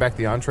you send back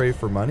the entree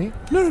for money?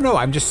 No.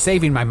 I'm just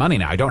saving my money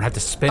now. I don't have to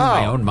spend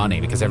my own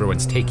money because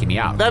everyone's taking me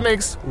out. That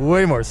makes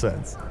way more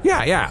sense.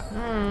 Yeah.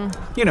 And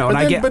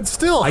I get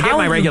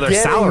my regular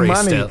salary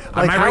money? still.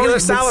 My regular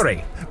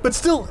salary. But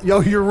still,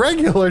 your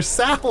regular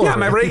salary. Yeah,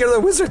 my regular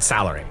wizard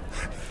salary.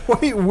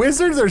 Wait,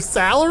 wizards are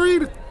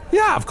salaried?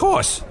 Yeah, of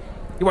course.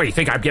 What, you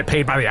think I get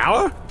paid by the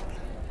hour?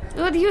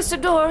 Well,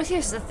 Usador,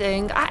 here's the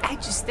thing. I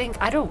just think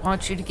I don't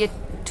want you to get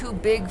too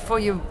big for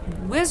your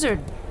wizard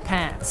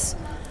pants.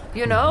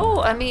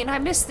 I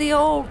miss the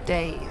old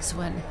days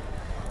when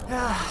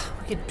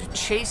we could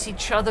chase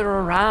each other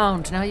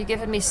around. Now you're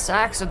giving me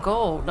sacks of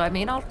gold.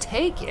 I'll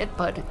take it,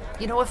 but,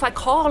 if I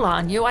call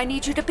on you, I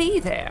need you to be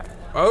there.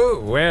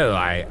 Oh, well,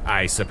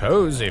 I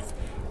suppose if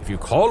you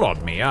call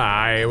on me,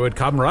 I would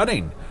come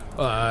running.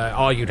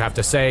 All you'd have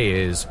to say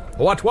is,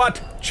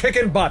 what,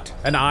 chicken butt,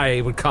 and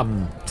I would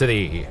come to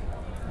thee.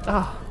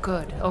 Oh,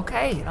 good.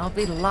 Okay, and I'll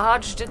be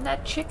lodged in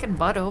that chicken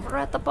butt over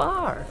at the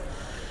bar.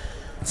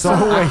 So,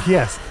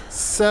 yes.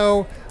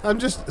 So,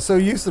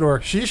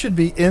 Usador, she should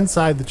be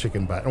inside the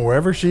chicken butt, and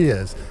wherever she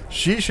is,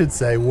 she should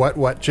say,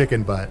 what,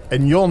 chicken butt,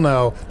 and you'll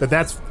know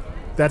that's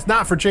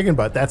not for chicken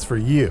butt, that's for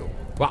you.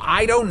 Well,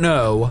 I don't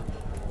know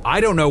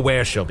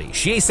where she'll be.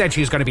 She said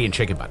she's going to be in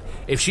chicken butt.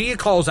 If she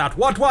calls out,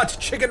 what,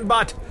 chicken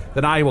butt,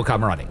 then I will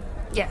come running.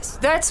 Yes,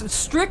 that's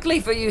strictly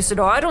for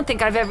Usador. I don't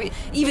think I've ever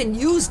even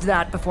used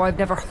that before. I've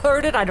never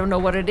heard it. I don't know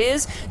what it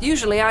is.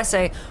 Usually I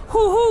say,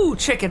 hoo,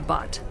 chicken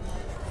butt.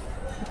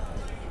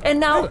 And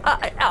now,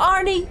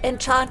 Arnie and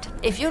Chant,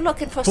 if you're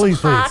looking for some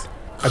hot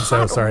I'm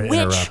so sorry to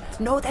interrupt.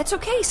 No, that's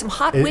okay. Some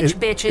hot witch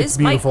bitches. It's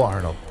beautiful,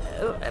 Arnold.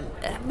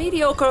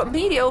 Mediocre,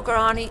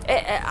 Arnie.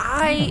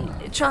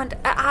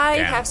 I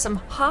have some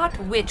hot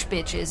witch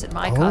bitches in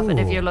my coven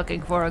if you're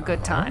looking for a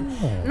good time.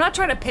 I'm not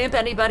trying to pimp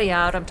anybody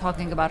out. I'm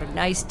talking about a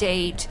nice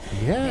date.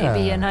 Yeah.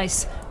 Maybe a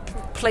nice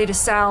plate of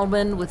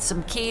salmon with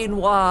some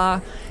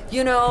quinoa,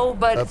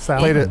 but...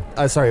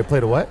 a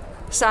plate of what?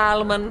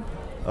 Salmon.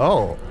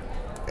 Oh.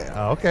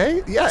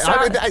 Okay.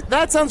 Yeah,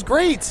 that sounds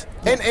great.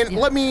 And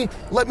let me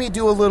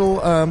do a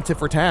little tit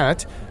for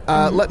tat.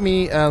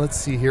 Let's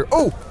see here.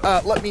 Just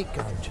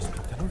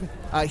put that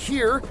over.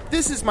 Here,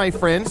 this is my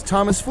friend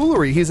Thomas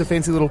Foolery. He's a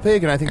fancy little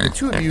pig, and I think the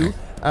two of you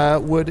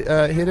would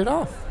hit it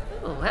off.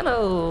 Oh,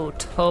 hello,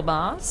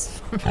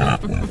 Thomas.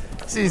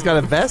 See, he's got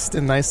a vest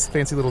and nice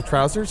fancy little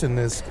trousers, and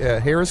his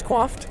hair is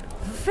coiffed.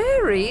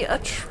 Very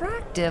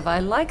attractive. I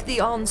like the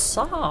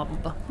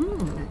ensemble.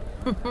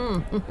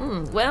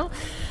 Well,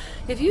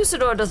 if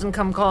Usador doesn't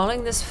come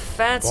calling, this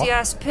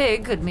fancy-ass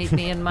pig could meet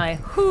me in my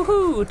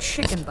hoo-hoo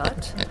chicken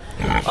butt.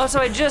 Also,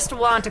 I just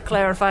want to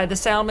clarify, the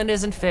salmon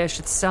isn't fish,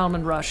 it's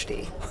salmon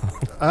rushdie.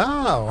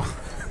 Oh.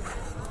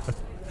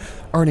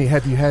 Arnie,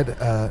 have you had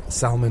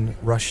salmon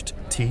rushed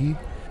tea?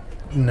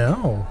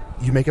 No.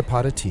 You make a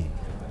pot of tea,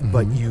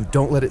 but you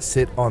don't let it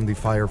sit on the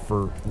fire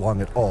for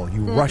long at all.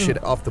 You rush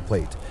it off the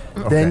plate.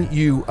 Okay. Then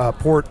you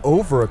pour it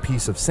over a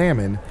piece of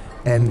salmon,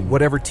 and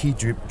whatever tea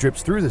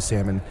drips through the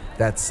salmon,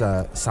 that's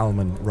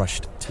salmon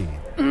rushed tea.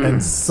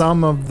 And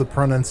some of the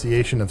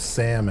pronunciation of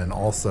salmon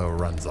also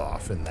runs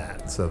off in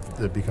that, so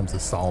it becomes a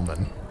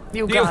salmon.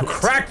 You got You've it.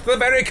 cracked the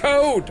very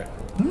code.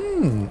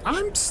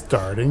 I'm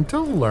starting to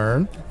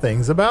learn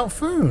things about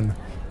Foon.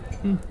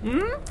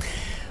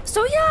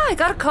 So yeah, I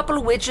got a couple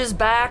of witches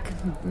back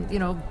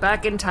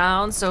in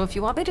town. So if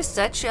you want me to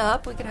set you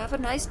up, we could have a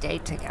nice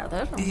date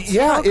together. See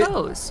how it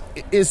goes.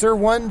 Is there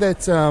one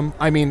that,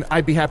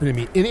 I'd be happy to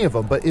meet any of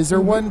them, but is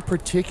there one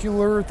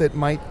particular that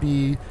might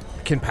be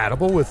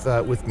compatible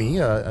with me,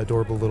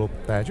 adorable little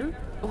badger?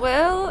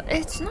 Well,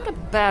 it's not a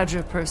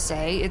badger per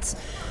se.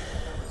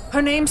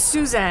 Her name's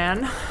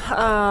Suzanne,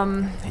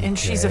 and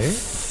she's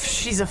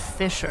a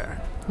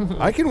fisher.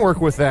 I can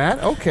work with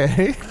that.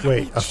 Okay.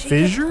 Wait, a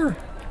fissure?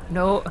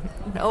 No,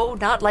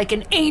 not like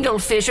an anal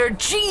fissure.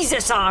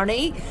 Jesus,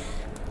 Arnie.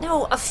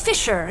 No, a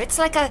fisher. It's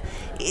like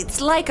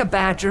a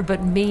badger,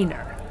 but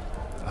meaner.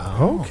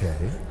 Okay.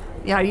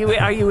 Yeah,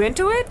 are you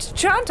into it,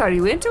 Chunt? Are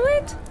you into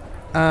it?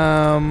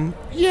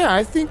 Yeah,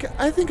 I think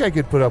I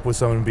could put up with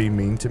someone being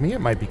mean to me.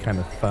 It might be kind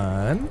of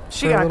fun.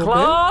 She got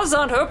claws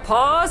on her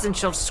paws, and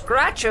she'll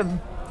scratch your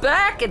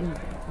back and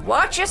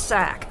watch you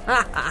sack.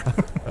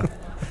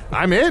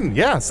 I'm in.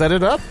 Yeah, set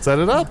it up.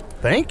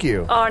 Thank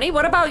you. Arnie,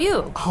 what about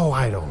you? Oh,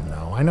 I don't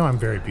know. I know I'm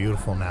very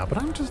beautiful now,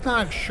 but I'm just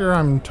not sure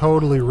I'm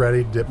totally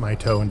ready to dip my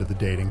toe into the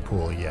dating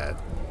pool yet.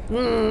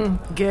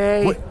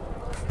 Gay. Wait,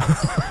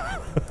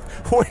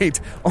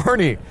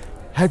 Arnie,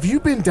 have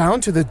you been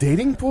down to the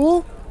dating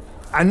pool?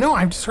 I know,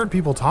 I've just heard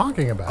people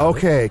talking about it.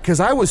 Okay, because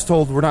I was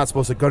told we're not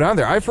supposed to go down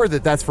there. I've heard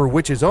that that's for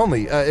witches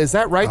only. Is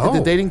that right? That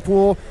the dating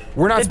pool,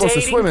 we're not supposed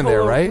to swim in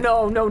there, right?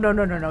 No.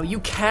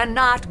 You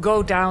cannot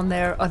go down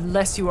there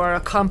unless you are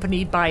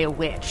accompanied by a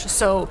witch.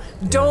 So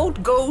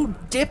don't go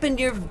dipping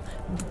your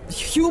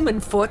human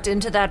foot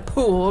into that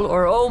pool,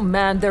 or oh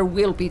man, there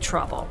will be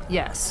trouble.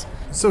 Yes.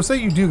 So say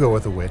you do go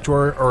with a witch,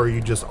 or you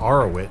just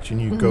are a witch,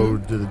 and you go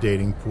to the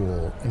dating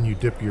pool, and you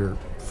dip your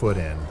foot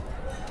in.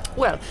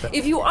 Well,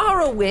 if you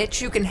are a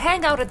witch, you can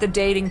hang out at the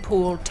dating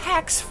pool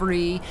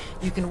tax-free.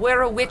 You can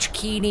wear a witch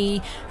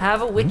kini,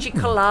 have a witchy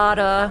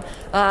colada,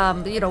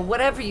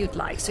 whatever you'd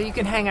like. So you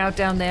can hang out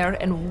down there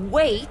and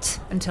wait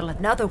until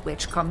another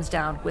witch comes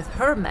down with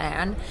her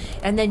man,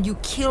 and then you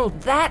kill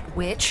that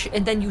witch,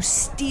 and then you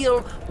steal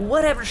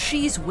whatever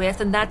she's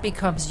with, and that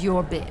becomes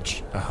your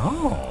bitch.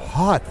 Oh.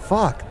 Hot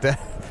fuck.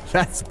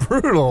 That's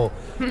brutal.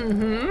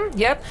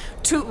 Yep.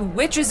 2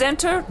 witches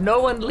enter, no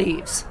one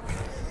leaves.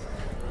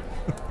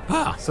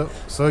 So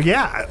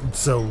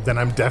then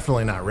I'm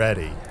definitely not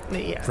ready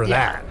for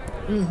that.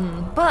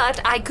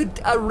 But I could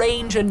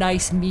arrange a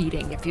nice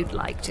meeting if you'd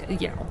like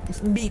to,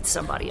 meet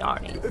somebody,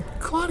 Arnie.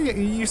 Claudia,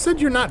 you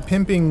said you're not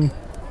pimping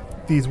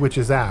these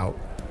witches out.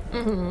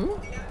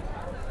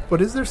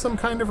 But is there some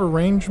kind of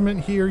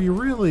arrangement here? You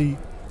really...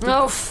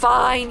 Oh,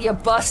 fine, you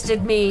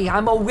busted me.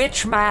 I'm a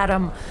witch,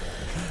 madam.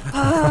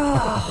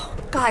 Oh,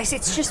 guys,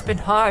 it's just been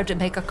hard to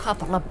make a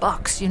couple of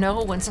bucks,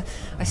 Once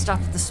I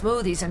stopped at the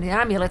smoothies and the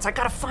amulets, I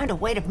gotta find a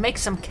way to make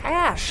some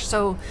cash.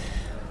 So,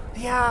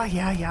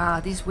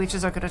 yeah, these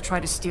witches are gonna try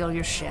to steal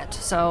your shit.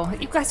 So,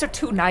 you guys are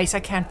too nice. I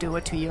can't do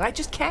it to you. I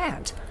just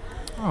can't.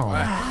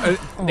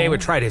 They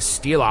would try to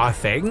steal our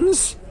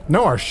things?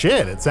 No, our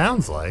shit, it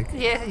sounds like.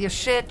 Yeah, your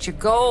shit, your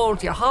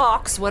gold, your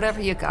hawks,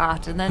 whatever you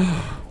got. And then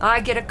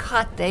I get a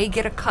cut, they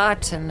get a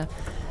cut, and...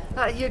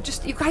 you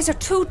guys are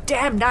too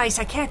damn nice.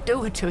 I can't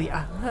do it to you.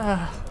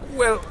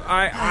 Well,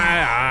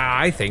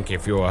 I think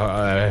if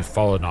you're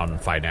fallen on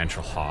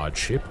financial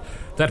hardship,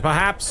 that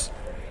perhaps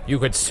you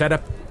could set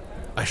up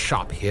a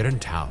shop here in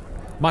town,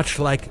 much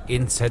like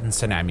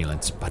incense and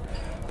amulets, but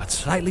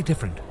slightly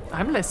different.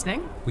 I'm listening.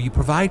 Where you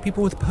provide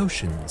people with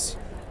potions,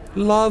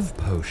 love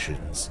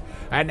potions,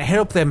 and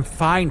help them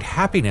find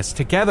happiness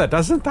together.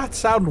 Doesn't that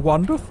sound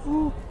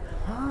wonderful?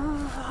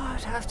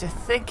 I'd have to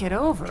think it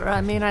over.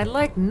 I mean, I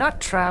like nut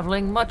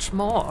traveling much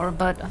more,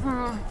 but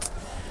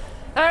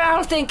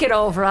I'll think it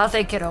over.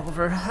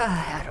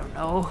 I don't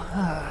know.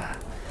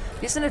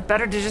 Isn't it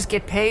better to just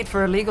get paid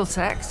for illegal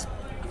sex?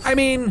 I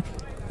mean,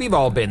 we've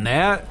all been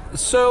there,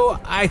 so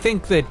I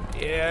think that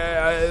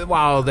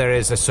while there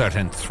is a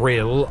certain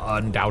thrill,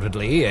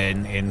 undoubtedly,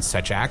 in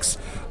such acts,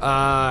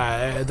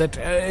 that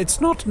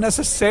it's not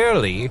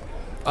necessarily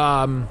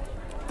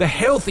the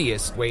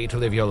healthiest way to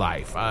live your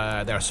life.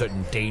 There are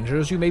certain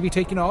dangers you may be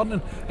taking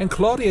on, and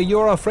Claudia,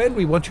 you're our friend.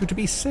 We want you to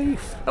be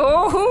safe.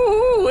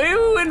 Oh,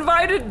 you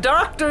invited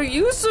Dr.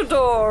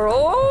 Usador.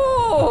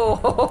 Oh.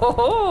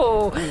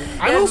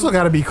 I also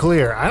got to be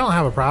clear. I don't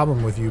have a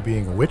problem with you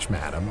being a witch,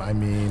 madam. I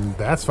mean,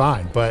 that's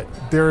fine. But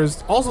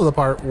there's also the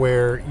part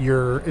where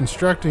you're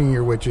instructing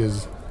your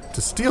witches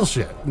to steal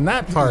shit. And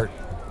that part,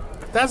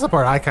 that's the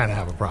part I kind of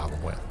have a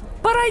problem with.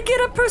 But I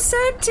get a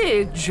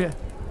percentage.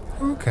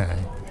 Okay.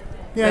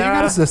 Yeah, you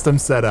got a system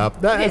set up.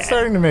 It's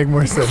starting to make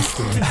more sense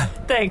to me.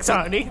 Thanks,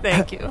 Arnie.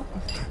 Thank you.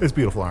 It's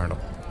beautiful,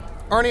 Arnold.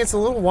 Arnie, it's a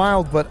little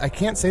wild, but I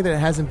can't say that it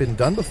hasn't been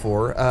done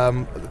before.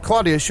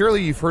 Claudia,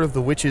 surely you've heard of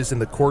the witches in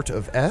the court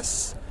of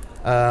S?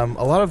 A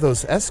lot of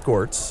those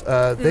escorts,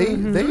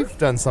 they've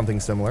done something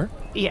similar.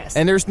 Yes.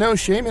 And there's no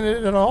shame in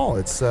it at all.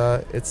 It's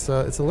a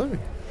living.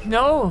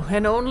 No,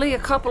 and only a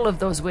couple of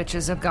those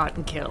witches have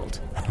gotten killed.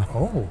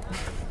 Oh.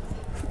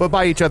 But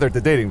by each other at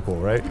the dating pool,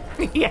 right?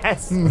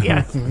 Yes.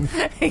 Yeah,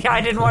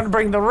 I didn't want to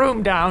bring the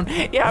room down.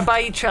 Yeah,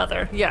 by each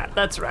other. Yeah,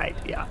 that's right.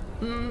 Yeah.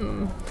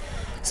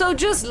 So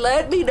just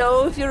let me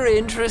know if you're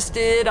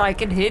interested. I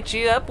can hit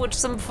you up with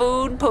some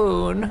food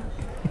poon.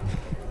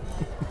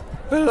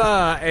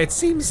 Well, it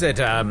seems that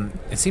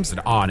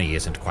Arnie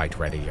isn't quite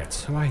ready yet,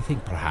 so I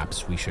think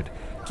perhaps we should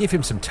give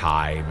him some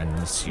time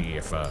and see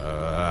if,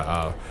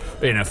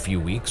 in a few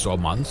weeks or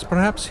months,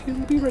 perhaps he'll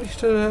be ready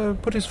to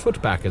put his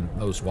foot back in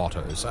those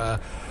waters.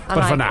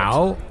 But for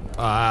now,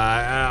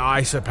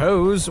 I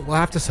suppose we'll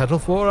have to settle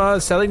for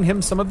selling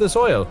him some of this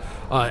oil.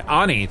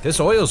 Arnie, this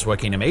oil's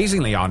working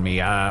amazingly on me.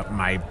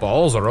 My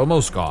balls are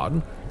almost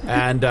gone,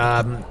 and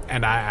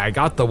I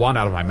got the one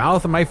out of my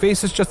mouth, and my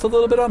face is just a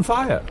little bit on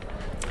fire.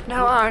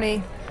 Now,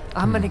 Arnie,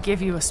 I'm going to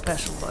give you a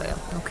special oil,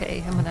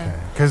 okay? I'm going to...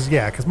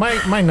 Because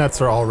my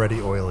nuts are already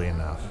oily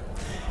enough.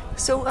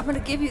 So I'm going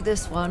to give you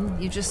this one.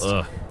 You just...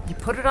 You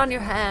put it on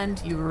your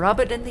hand, you rub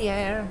it in the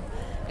air,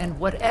 and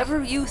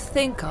whatever you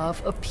think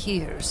of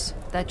appears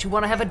that you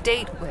want to have a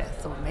date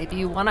with, or maybe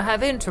you want to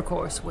have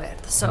intercourse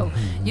with. So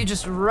you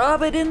just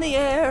rub it in the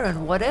air,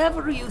 and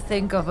whatever you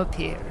think of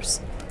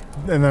appears.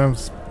 And then I'm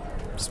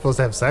supposed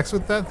to have sex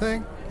with that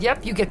thing?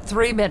 Yep, you get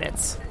 3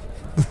 minutes.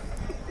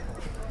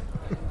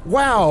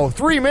 Wow,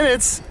 3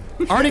 minutes?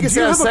 Arnie gets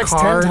to have sex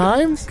 10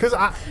 times? Because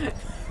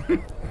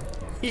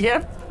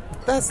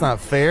Yep. That's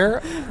not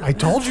fair. I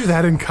told you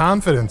that in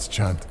confidence,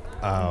 Chunt.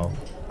 Oh,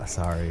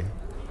 sorry.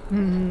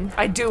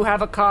 I do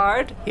have a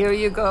card. Here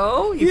you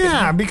go.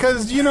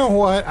 Because you know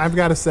what? I've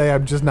got to say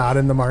I'm just not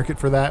in the market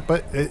for that,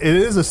 but it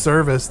is a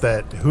service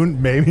that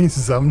maybe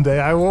someday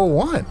I will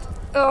want.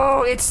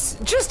 Oh, it's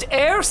just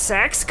air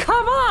sex.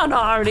 Come on,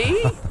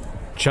 Arnie.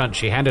 Chunt,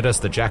 she handed us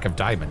the Jack of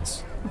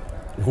Diamonds.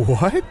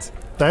 What?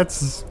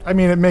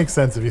 It makes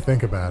sense if you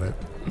think about it.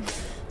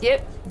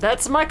 Yep,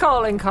 that's my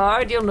calling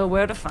card. You'll know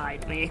where to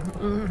find me.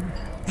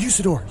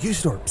 Usador,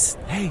 psst,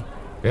 hey.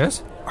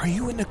 Yes? Are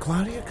you into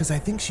Claudia? Because I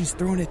think she's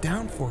throwing it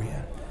down for you.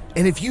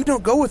 And if you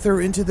don't go with her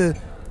into the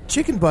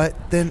chicken butt,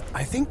 then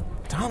I think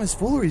Thomas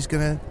Foolery's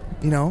gonna,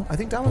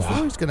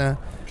 Foolery's gonna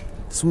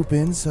swoop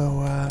in, so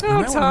you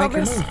might want to make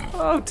your move.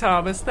 Oh,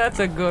 Thomas, that's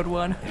a good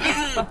one.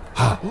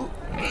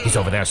 He's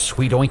over there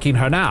sweet oinking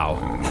her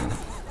now.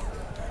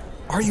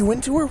 Are you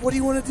into her? What do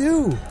you want to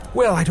do?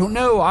 Well, I don't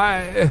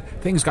know.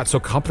 Things got so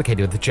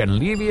complicated with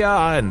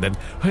Genlevia, and then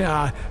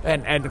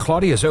and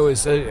Claudia's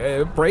always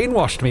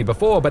brainwashed me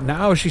before, but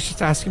now she's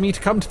just asking me to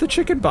come to the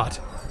chicken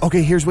butt.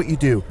 Okay, here's what you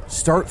do.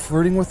 Start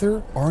flirting with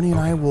her. Arnie and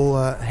I will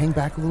hang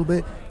back a little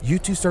bit. You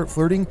two start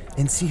flirting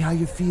and see how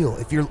you feel.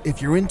 If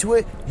you're into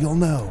it, you'll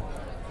know.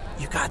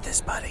 You got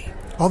this, buddy.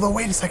 Although,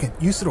 wait a second.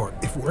 Usador,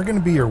 if we're going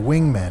to be your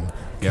wingmen,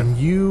 can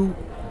you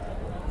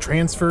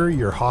transfer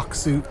your hawk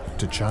suit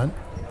to Chunt?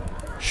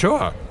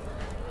 Sure.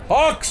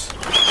 Hawks!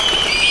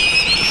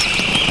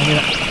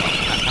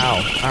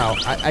 Ow.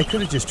 I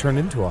could have just turned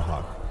into a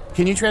hawk.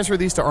 Can you transfer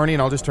these to Arnie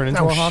and I'll just turn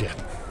into a hawk? Shit.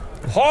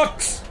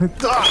 Hawks!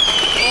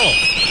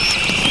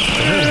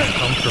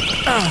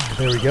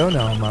 There we go.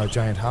 Now I'm a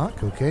giant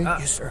hawk. Okay.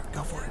 Yes, sir.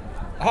 Go for it.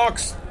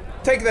 Hawks,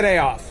 take the day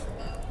off.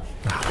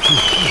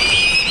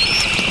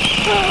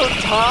 Oh,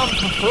 Tom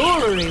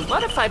Foolery,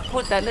 what if I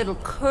put that little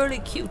curly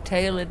cute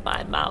tail in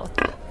my mouth?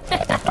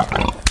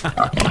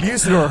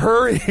 Usador,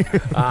 hurry.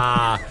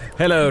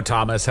 Hello,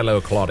 Thomas. Hello,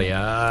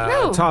 Claudia.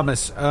 Hello.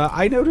 Thomas,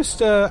 I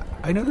noticed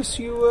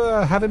you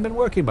haven't been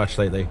working much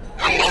lately.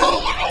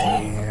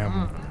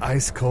 Damn.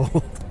 Ice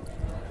cold.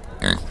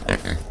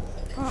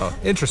 Oh,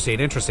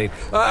 interesting.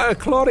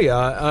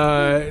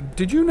 Claudia,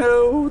 did you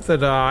know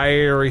that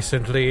I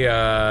recently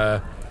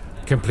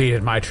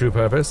completed my true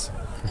purpose?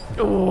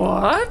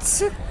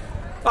 What?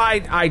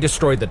 I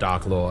destroyed the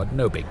Dark Lord.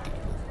 No big deal.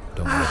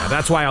 Don't worry about it.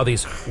 That's why all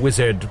these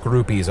wizard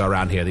groupies are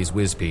around here, these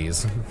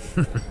whiz-peas.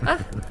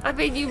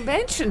 You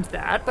mentioned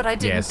that, but I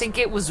didn't think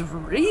it was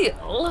real.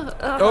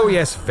 Oh,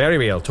 yes, very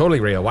real. Totally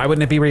real. Why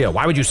wouldn't it be real?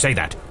 Why would you say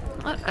that?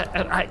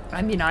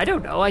 I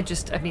don't know.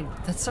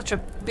 That's such a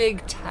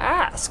big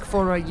task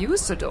for a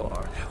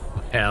Usador.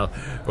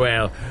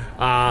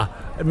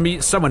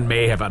 Someone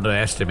may have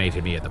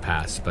underestimated me in the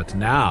past, but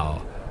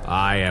now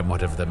I am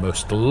one of the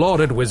most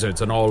lauded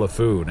wizards in all of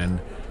Foon,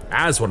 and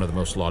as one of the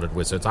most lauded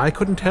wizards, I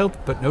couldn't help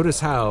but notice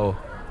how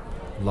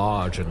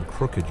large and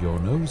crooked your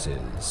nose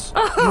is.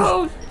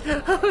 Oh,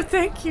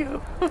 thank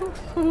you.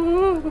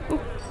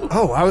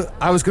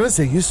 I was going to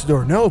say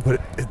Usador, no,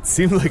 but it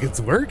seems like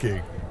it's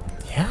working.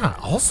 Yeah,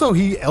 also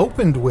he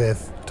opened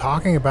with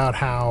talking about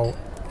how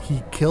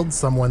he killed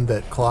someone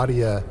that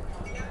Claudia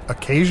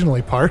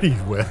occasionally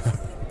partied with.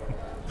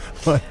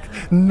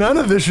 None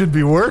of this should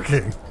be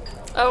working.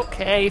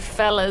 Okay,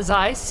 fellas,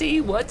 I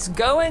see what's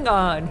going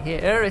on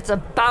here. It's a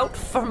bout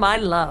for my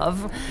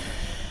love.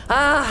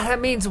 That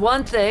means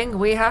one thing.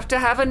 We have to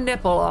have a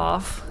nipple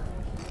off.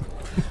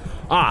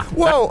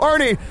 Whoa,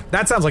 Arnie!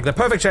 That sounds like the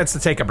perfect chance to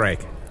take a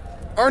break.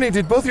 Arnie,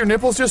 did both your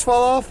nipples just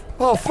fall off?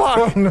 Oh, fuck!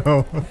 Oh,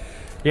 no.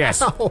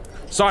 Yes. Ow.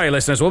 Sorry,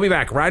 listeners. We'll be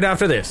back right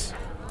after this.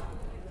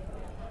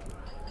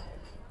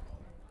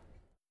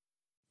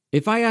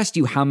 If I asked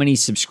you how many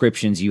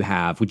subscriptions you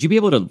have, would you be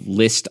able to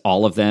list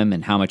all of them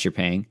and how much you're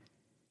paying?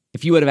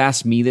 If you would have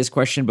asked me this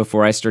question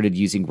before I started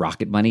using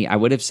Rocket Money, I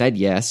would have said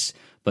yes,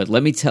 but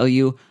let me tell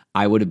you,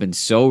 I would have been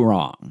so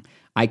wrong.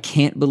 I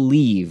can't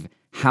believe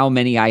how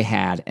many I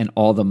had and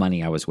all the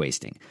money I was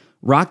wasting.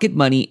 Rocket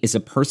Money is a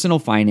personal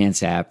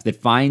finance app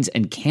that finds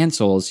and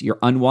cancels your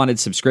unwanted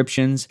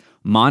subscriptions,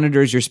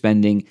 monitors your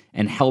spending,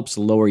 and helps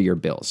lower your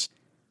bills.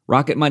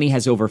 Rocket Money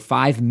has over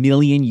 5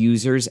 million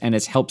users and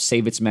has helped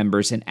save its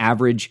members an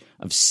average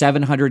of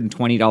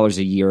 $720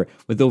 a year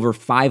with over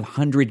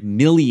 500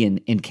 million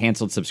in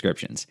canceled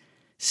subscriptions.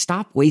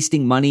 Stop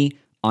wasting money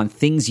on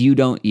things you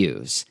don't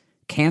use.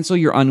 Cancel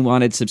your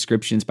unwanted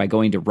subscriptions by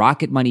going to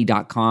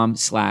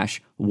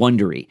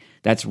rocketmoney.com/Wondery.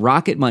 That's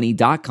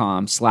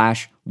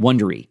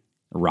rocketmoney.com/Wondery.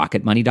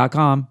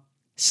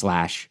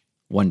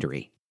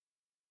 rocketmoney.com/Wondery.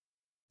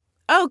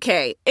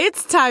 Okay,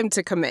 it's time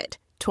to commit.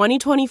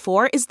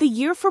 2024 is the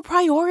year for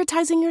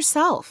prioritizing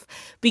yourself.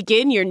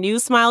 Begin your new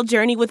smile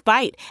journey with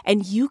Byte,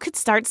 and you could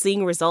start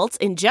seeing results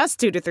in just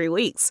 2 to 3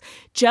 weeks.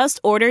 Just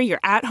order your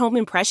at-home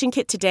impression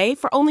kit today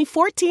for only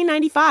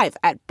 $14.95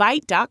 at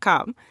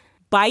Byte.com.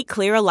 Byte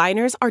Clear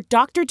aligners are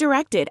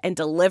doctor-directed and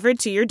delivered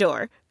to your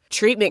door.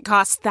 Treatment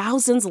costs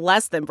thousands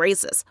less than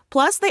braces.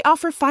 Plus, they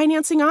offer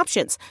financing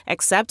options,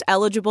 accept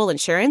eligible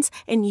insurance,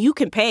 and you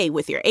can pay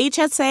with your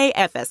HSA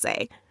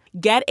FSA.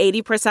 Get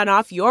 80%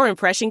 off your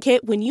impression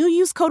kit when you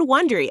use code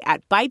WONDERY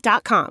at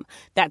Byte.com.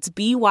 That's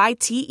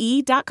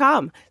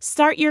BYTE.com.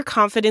 Start your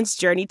confidence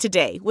journey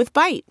today with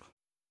Byte.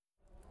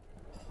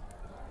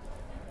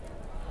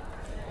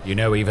 You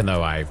know, even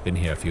though I've been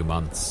here a few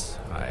months,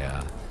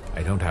 I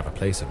don't have a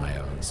place of my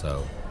own,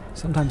 so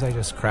sometimes I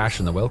just crash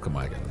in the welcome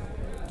wagon.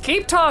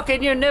 Keep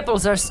talking, your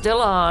nipples are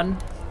still on.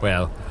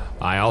 Well,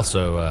 I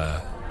also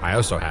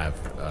have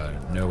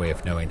no way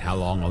of knowing how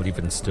long I'll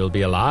even still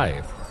be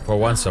alive. For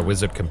once a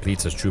wizard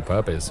completes his true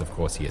purpose, of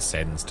course he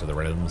ascends to the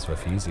realms of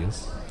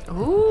Ephesius.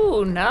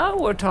 Ooh, now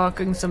we're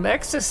talking some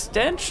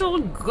existential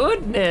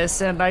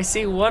goodness, and I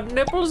see one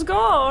nipple's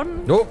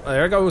gone. Oh,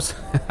 there it goes.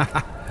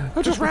 I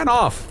just ran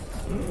off.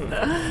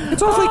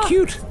 It's awfully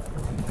cute.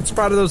 It's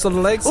proud of those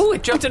little legs. Ooh,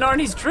 it jumped in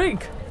Arnie's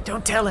drink.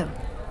 Don't tell him.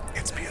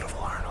 It's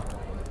beautiful, Arnold.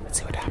 Let's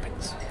see what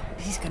happens.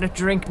 He's gonna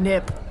drink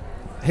nip.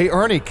 Hey,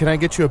 Arnie, can I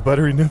get you a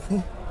buttery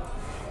nipple?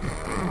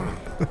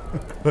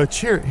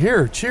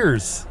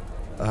 Cheers.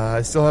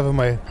 I still have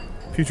my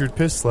putrid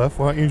piss left.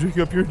 Why don't you drink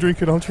up your drink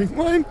and I'll drink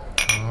mine?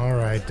 All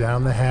right,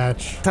 down the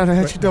hatch. Down the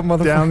hatch, you dumb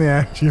motherfucker. Down the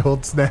hatch, you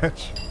old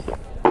snatch.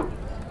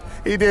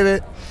 He did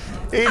it.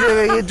 He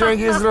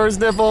drank Isidore's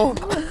nipple.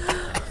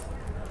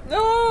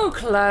 Oh,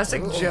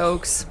 classic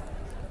jokes.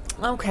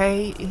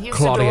 Okay,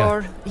 Claudia.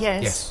 Usador.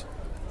 Yes.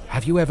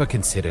 Have you ever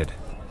considered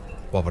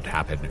what would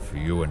happen if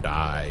you and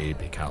I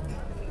become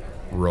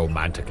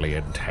romantically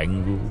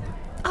entangled?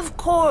 Of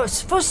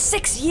course. For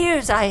 6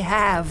 years I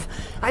have.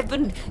 I've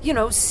been,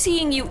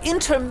 seeing you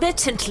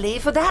intermittently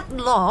for that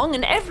long,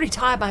 and every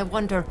time I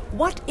wonder,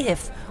 what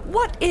if?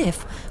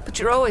 But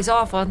you're always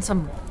off on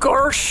some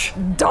gosh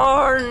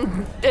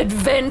darn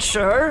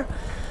adventure.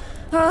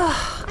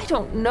 I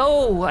don't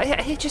know.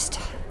 I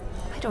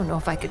don't know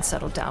if I could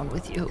settle down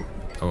with you.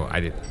 Oh, I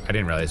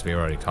didn't realize we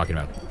were already talking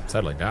about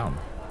settling down.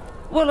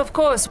 Well, of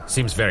course.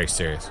 Seems very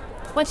serious.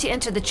 Once you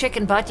enter the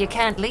chicken butt, you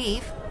can't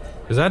leave.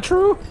 Is that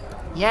true?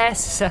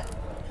 Yes.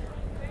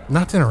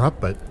 Not to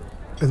interrupt, but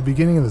at the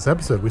beginning of this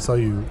episode, we saw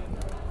you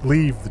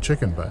leave the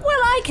chicken butt.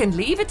 Well, I can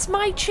leave. It's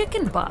my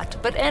chicken butt.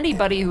 But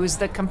anybody who is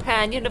the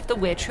companion of the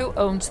witch who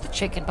owns the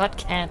chicken butt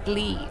can't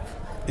leave.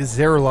 Is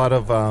there a lot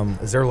of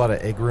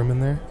egg room in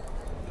there?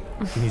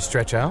 Can you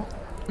stretch out?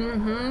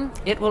 Mm-hmm.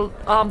 It will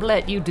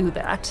let you do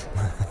that.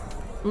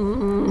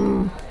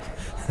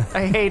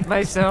 I hate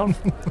myself.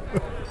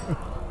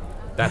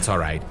 That's all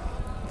right.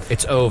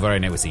 It's over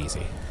and it was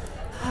easy.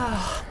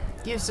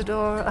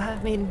 Usador,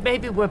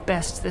 maybe we're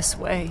best this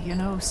way,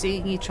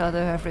 seeing each other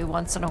every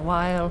once in a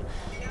while,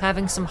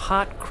 having some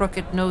hot,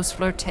 crooked nose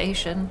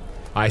flirtation.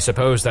 I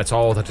suppose that's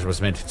all that it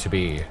was meant to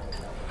be.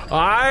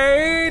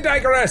 I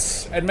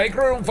digress, and make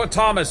room for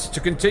Thomas to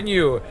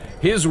continue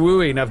his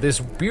wooing of this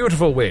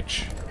beautiful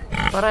witch.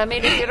 But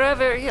if you're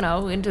ever,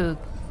 into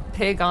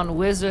pig on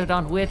wizard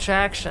on witch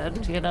action,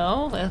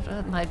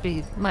 that might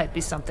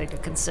be something to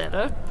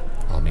consider.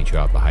 I'll meet you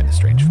out behind the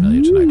strange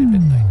familiar tonight at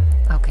midnight.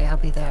 Okay, I'll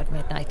be there at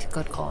midnight.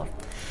 Good call.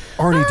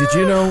 Arnie, did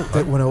you know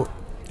that when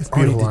It's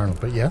beautiful, Arnold,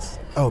 but yes?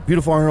 Oh,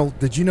 beautiful, Arnold.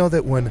 Did you know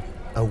that when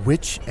a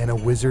witch and a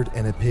wizard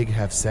and a pig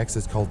have sex,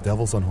 it's called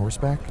devils on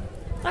horseback?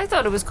 I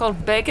thought it was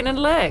called bacon and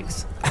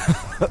legs.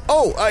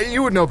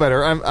 You would know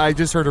better. I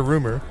just heard a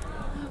rumor.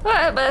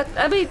 But,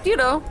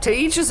 to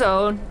each his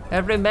own.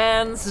 Every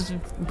man's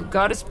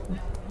got his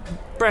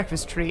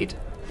breakfast treat.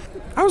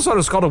 I always thought it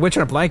was called a witch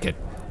in a blanket.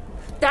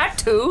 That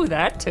too.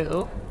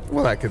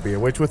 Well, that could be a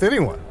witch with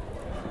anyone.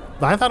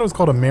 I thought it was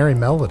called a merry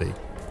melody.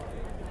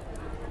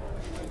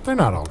 They're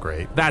not all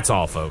great. That's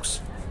all, folks.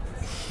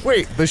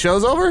 Wait, the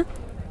show's over?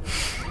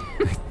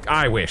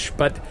 I wish,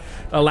 but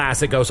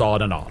alas, it goes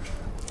on and on.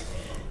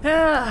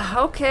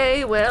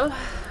 Okay, well,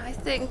 I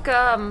think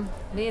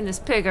me and this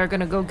pig are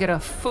gonna go get a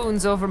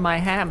foons over my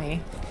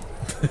hammy.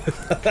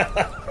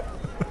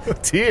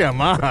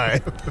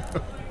 TMI.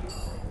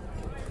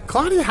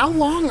 Claudia, how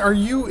long are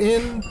you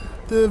in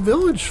the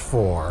village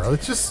for?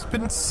 It's just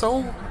been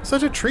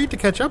such a treat to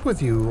catch up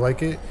with you.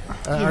 Like,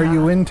 are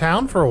you in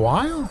town for a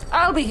while?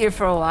 I'll be here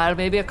for a while,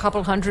 maybe a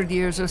couple 100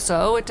 years or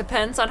so. It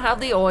depends on how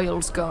the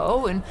oils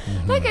go. And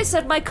like I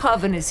said, my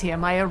coven is here,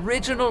 my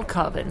original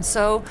coven.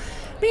 So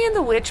me and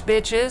the witch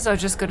bitches are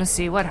just gonna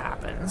see what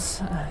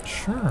happens.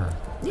 Sure.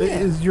 Yeah.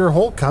 Is your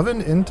whole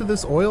coven into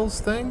this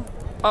oils thing?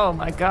 Oh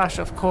my gosh,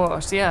 of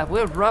course, yeah.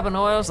 We're rubbing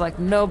oils like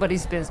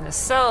nobody's business.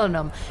 Selling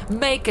them,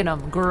 making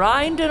them,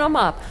 grinding them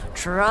up,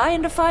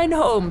 trying to find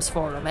homes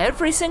for them.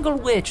 Every single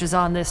witch is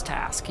on this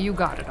task. You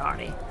got it,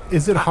 Arnie.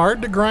 Is it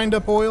hard to grind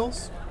up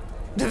oils?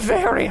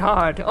 Very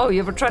hard. Oh, you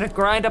ever try to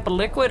grind up a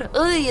liquid?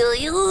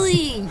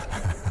 Oy.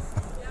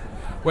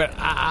 Well,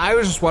 I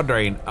was just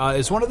wondering,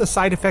 is one of the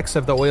side effects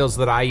of the oils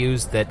that I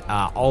use that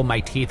all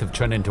my teeth have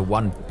turned into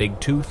one big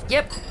tooth?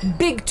 Yep,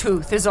 big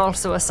tooth is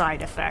also a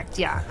side effect,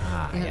 yeah.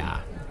 Yeah.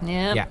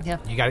 Yeah.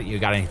 You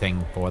got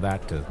anything for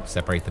that to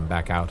separate them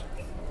back out?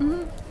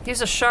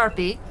 Here's a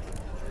Sharpie. You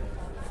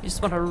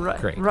just want to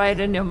Great. right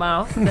in your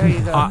mouth. There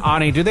you go.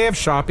 Ani, do they have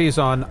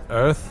Sharpies on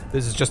Earth?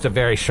 This is just a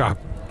very sharp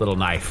little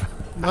knife.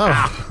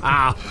 Oh.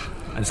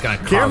 I'm just going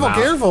to carve out.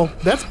 Careful.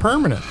 That's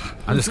permanent.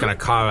 I'm just going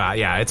to carve out.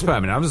 Yeah, it's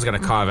permanent. I'm just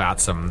going to carve out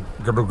some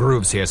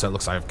grooves here so it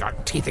looks like I've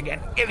got teeth again.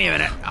 Give me a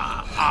minute.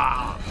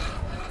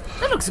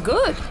 That looks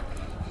good.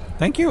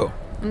 Thank you.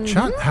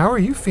 Chuck, how are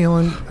you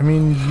feeling? I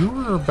mean, you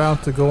were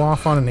about to go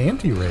off on an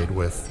anti-raid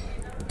with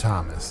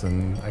Thomas,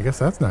 and I guess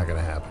that's not going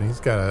to happen. He's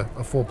got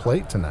a full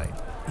plate tonight.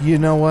 You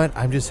know what?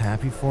 I'm just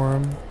happy for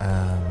him.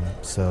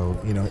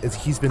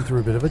 He's been through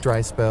a bit of a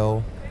dry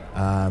spell.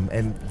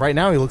 And right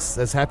now he looks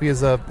as happy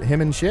as him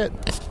and shit.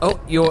 Oh,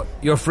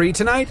 you're free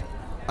tonight?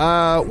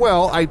 I'm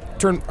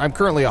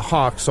currently a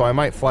hawk, so I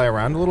might fly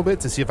around a little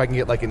bit to see if I can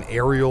get like an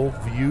aerial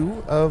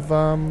view of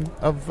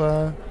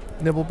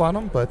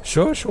Nibblebottom. But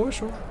Sure.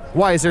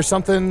 why? Was there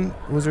something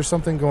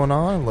going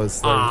on?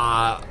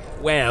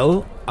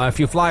 If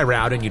you fly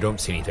around and you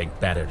don't see anything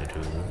better to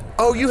do.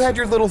 Oh, you had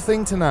your little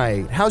thing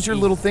tonight. How's your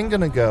little thing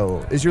gonna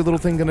go? Is your little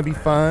thing gonna be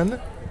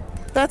fun?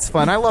 That's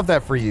fun. I love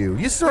that for you.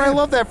 I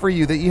love that for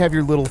you that you have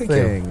your little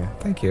thing.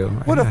 Thank you.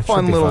 What a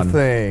fun little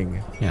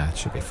thing. Yeah, it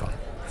should be fun.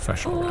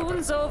 Fresh all around.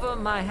 Spoons over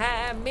my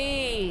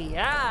hammy.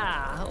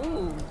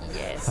 Ooh,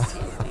 yes.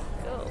 Here we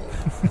go.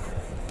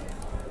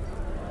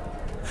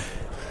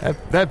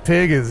 That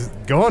pig is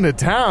going to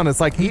town. It's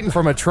like eating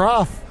from a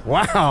trough.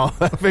 Wow,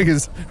 that pig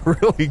is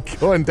really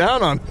going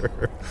down on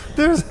her.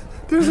 There's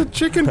a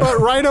chicken butt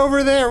right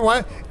over there.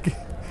 Why?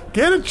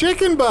 Get a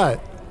chicken butt.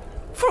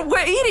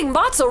 We're eating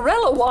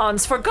mozzarella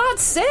wands, for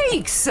God's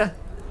sakes.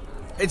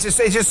 It's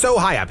just so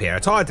high up here.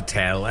 It's hard to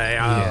tell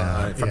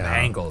from the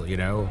angle,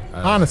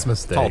 Honest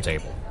mistake. Tall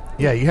table.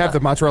 Yeah, you have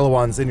the mozzarella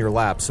ones in your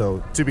lap,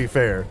 so to be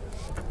fair.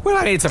 Well,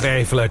 I mean, it's a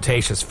very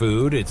flirtatious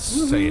food.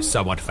 It's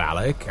somewhat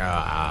phallic.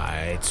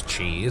 It's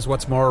cheese.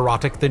 What's more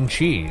erotic than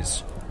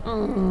cheese?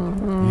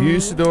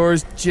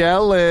 Usador's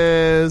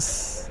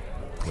jealous.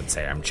 I wouldn't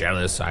say I'm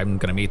jealous. I'm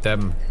going to meet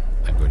them.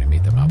 I'm going to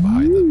meet them out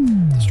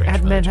behind the strange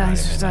At village.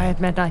 midnight. At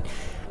midnight.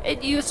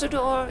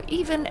 Usador,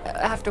 even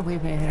after we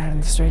made it out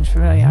in the strange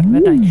familiar at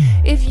midnight,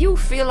 if you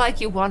feel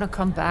like you want to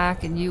come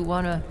back and you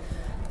want to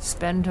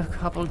spend a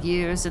couple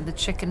years in the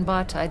chicken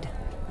butt, I'd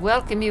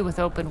welcome you with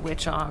open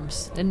witch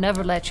arms and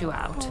never let you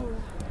out.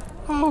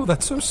 Oh,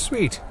 that's so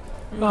sweet.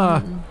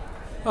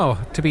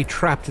 To be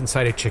trapped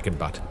inside a chicken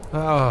butt.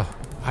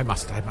 I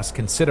must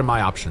consider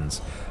my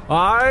options.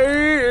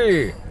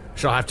 I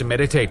shall have to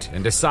meditate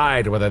and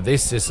decide whether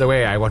this is the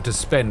way I want to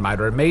spend my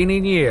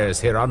remaining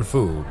years here on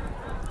food.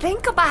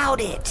 Think about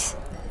it.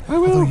 I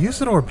will. Although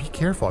Usador, be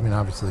careful. I mean,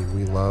 obviously,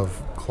 we love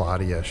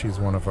Claudia. She's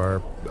one of our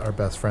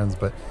best friends.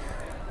 But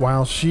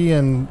while she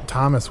and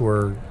Thomas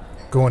were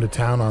going to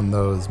town on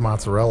those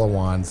mozzarella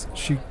wands,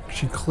 she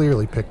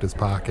clearly picked his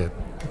pocket.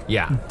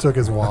 Yeah. Took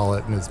his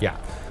wallet and his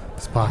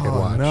pocket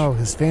watch. No,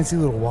 his fancy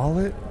little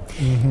wallet?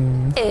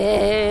 Mm-hmm.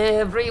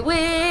 Every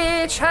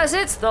witch has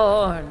its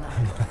thorn.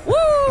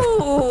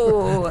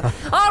 Woo!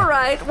 All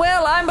right,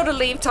 well, I'm going to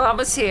leave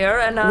Thomas here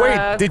and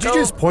Wait, did you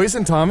just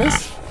poison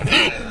Thomas?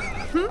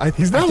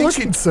 He's not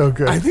looking so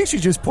good. I think she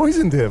just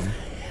poisoned him.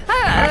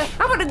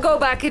 I'm going to go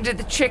back into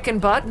the chicken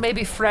butt,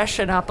 maybe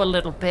freshen up a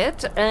little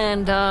bit,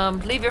 and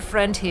leave your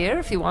friend here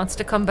if he wants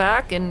to come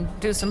back and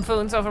do some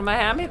foons over my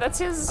hammy. That's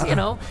his,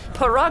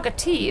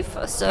 prerogative.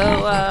 So,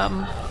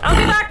 I'll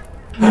be back.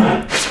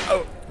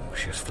 Oh,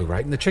 she just flew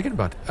right in the chicken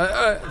butt.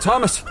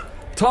 Thomas,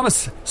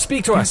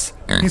 speak to us.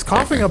 He's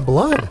coughing up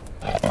blood.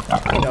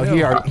 No,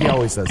 he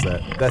always says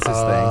that. That's his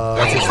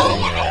thing.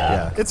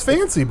 Yeah. It's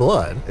fancy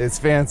blood. It's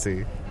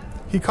fancy.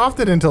 He coughed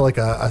it into like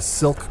a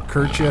silk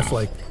kerchief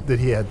that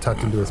he had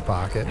tucked into his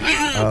pocket.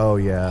 Oh,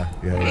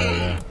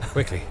 yeah.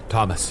 Quickly,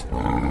 Thomas,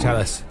 tell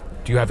us,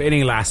 do you have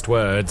any last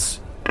words?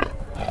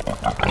 I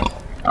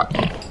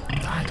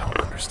don't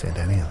understand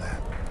any of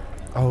that.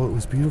 Oh, it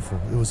was beautiful.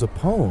 It was a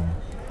poem.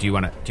 Do you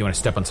want to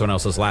step on someone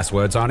else's last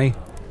words, Arnie?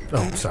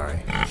 Oh, sorry.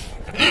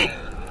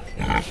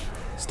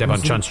 Step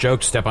on Chunt's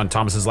joke, step on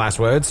Thomas's last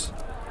words.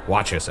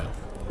 Watch yourself.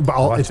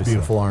 It's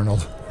beautiful,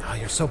 Arnold. Oh,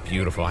 you're so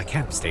beautiful. I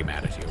can't stay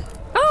mad at you.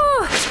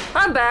 Oh,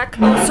 I'm back.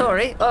 Oh,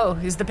 sorry. Oh,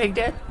 is the pig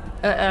dead?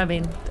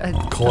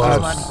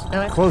 Close.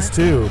 Close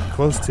too.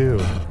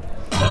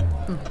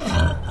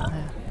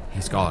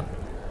 He's gone.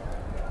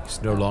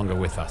 He's no longer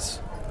with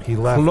us. He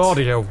left.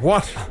 Claudia,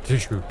 what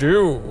did you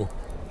do?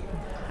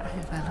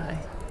 I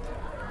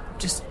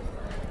just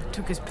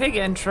took his pig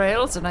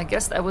entrails, and I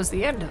guess that was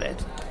the end of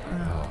it.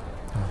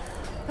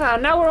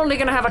 Now we're only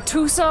going to have a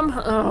twosome?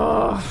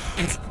 Oh.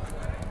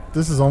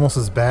 This is almost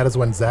as bad as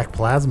when Zach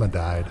Plasma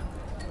died.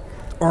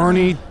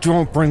 Arnie,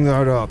 don't bring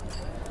that up.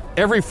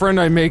 Every friend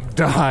I make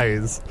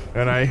dies,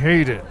 and I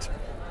hate it.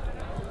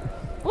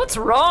 What's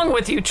wrong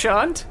with you,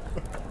 Chunt?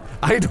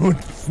 I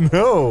don't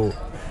know.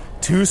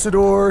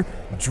 Tusador,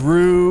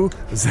 Drew,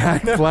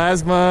 Zach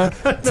Plasma,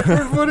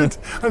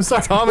 I'm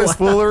sorry, Thomas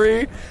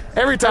Foolery.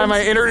 Every time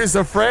I introduce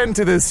a friend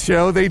to this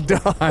show, they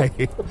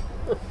die.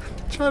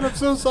 Chunt, I'm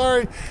so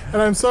sorry,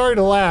 and I'm sorry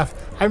to laugh.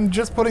 I'm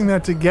just putting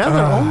that together.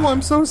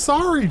 I'm so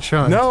sorry,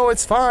 Chunt. No,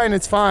 it's fine.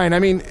 I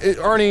mean,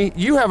 Arnie,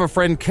 you have a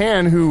friend,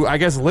 Can, who I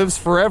guess lives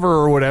forever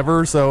or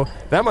whatever, so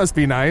that must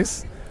be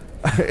nice.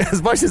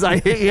 As much as I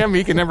hate him,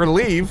 he can never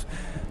leave.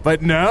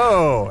 But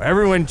no,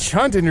 everyone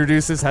Chunt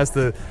introduces has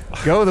to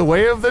go the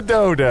way of the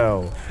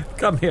dodo.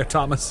 Come here,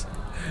 Thomas.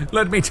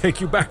 Let me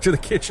take you back to the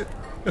kitchen.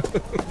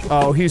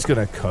 Oh, he's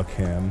gonna cook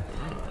him.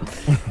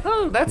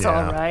 Oh, that's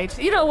all right.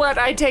 You know what?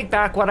 I take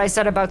back what I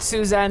said about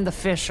Suzanne the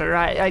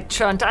Fisher.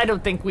 Chunt, I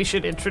don't think we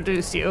should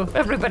introduce you.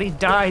 Everybody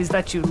dies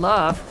that you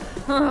love.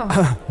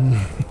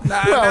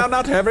 Well,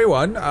 not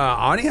everyone.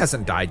 Arnie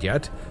hasn't died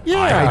yet.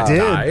 Yeah,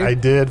 I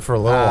did for a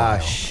little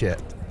while.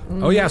 Shit.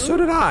 Oh, yeah, so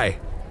did I.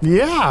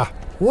 Yeah.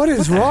 What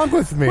is wrong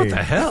with me? What the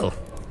hell?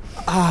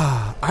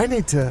 I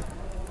need to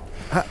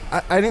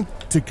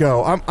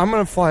go. I'm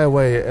gonna fly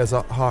away as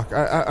a hawk.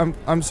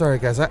 I'm sorry,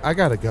 guys. I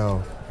gotta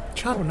go.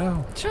 Chunt, oh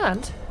no.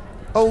 Chunt?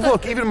 Oh,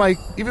 look, even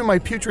my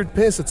putrid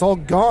piss, it's all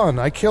gone.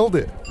 I killed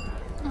it.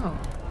 Oh.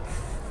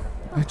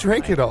 I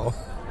drank it all.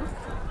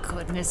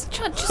 Goodness,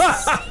 Chunt,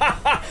 just...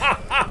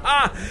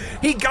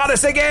 He got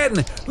us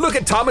again! Look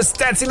at Thomas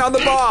dancing on the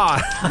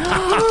bar!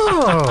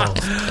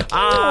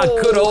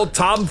 Good old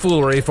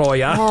tomfoolery for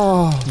ya.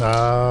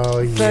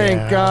 Oh, yeah.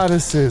 Thank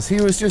goddesses.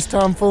 He was just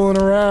tomfooling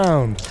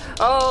around.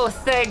 Oh,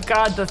 thank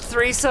God the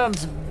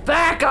threesome's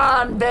back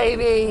on,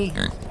 baby!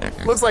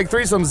 Looks like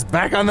threesome's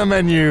back on the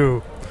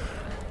menu.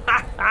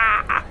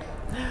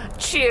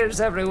 Cheers,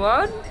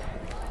 everyone.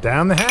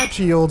 Down the hatch,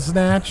 ye old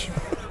snatch.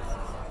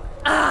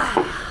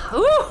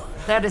 Ooh,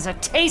 that is a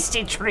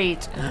tasty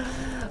treat.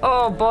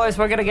 Oh, boys,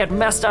 we're gonna get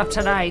messed up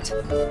tonight.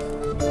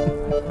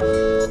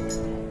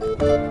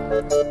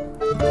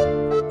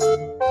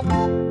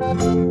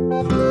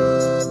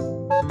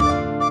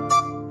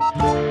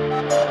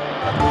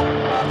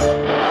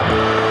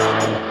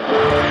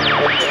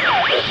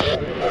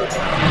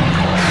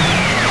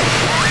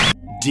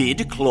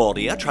 Did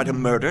Claudia try to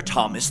murder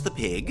Thomas the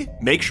pig?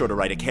 Make sure to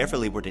write a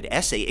carefully worded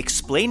essay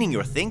explaining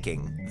your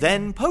thinking,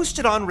 then post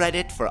it on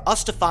Reddit for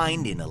us to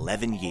find in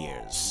 11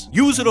 years.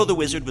 Use It or the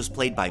Wizard was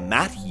played by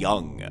Matt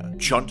Young.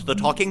 Chunt the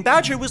Talking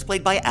Badger was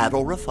played by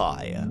Adol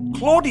Rafai.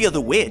 Claudia the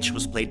Witch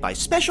was played by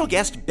special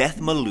guest Beth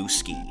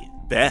Maluski.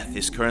 Beth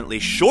is currently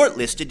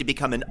shortlisted to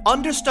become an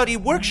understudy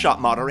workshop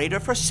moderator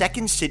for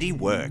Second City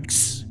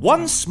Works,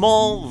 one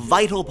small,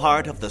 vital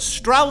part of the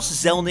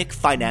Strauss-Zelnick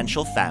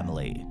financial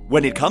family.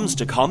 When it comes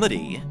to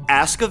comedy,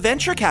 ask a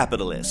venture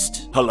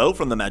capitalist. Hello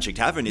from the Magic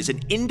Tavern is an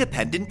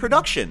independent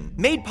production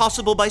made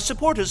possible by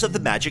supporters of the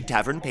Magic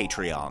Tavern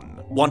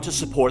Patreon. Want to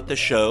support the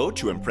show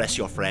to impress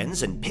your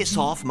friends and piss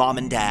off mom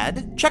and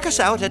dad? Check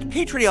us out at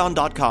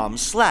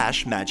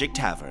patreon.com/Magic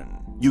Tavern.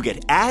 You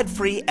get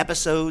ad-free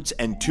episodes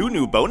and 2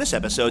 new bonus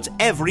episodes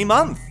every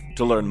month.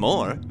 To learn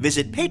more,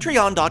 visit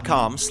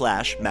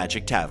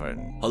patreon.com/Magic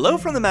Tavern. Hello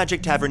from the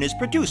Magic Tavern is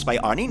produced by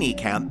Arnie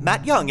Niekamp,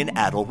 Matt Young, and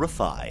Adol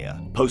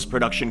Rafai.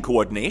 Post-production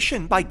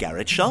coordination by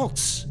Garrett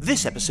Schultz.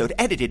 This episode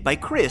edited by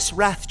Chris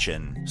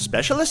Rathjen.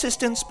 Special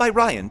assistance by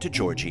Ryan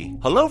TeGeorgi.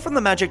 Hello from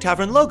the Magic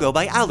Tavern logo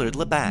by Allard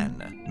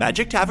Laban.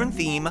 Magic Tavern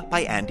theme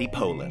by Andy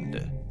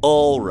Poland.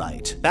 All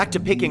right, back to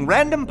picking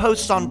random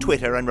posts on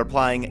Twitter and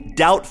replying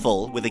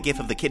doubtful with a gif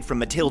of the kid from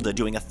Matilda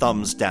doing a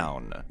thumbs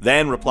down.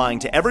 Then replying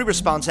to every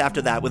response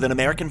after that with an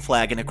American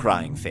flag and a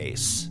crying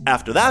face.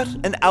 After that,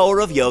 an hour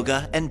of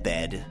yoga and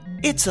bed.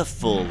 It's a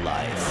full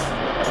life.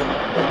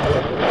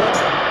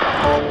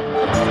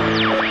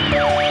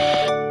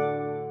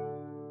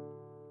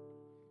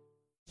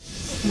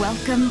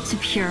 Welcome to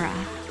Pura,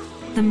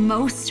 the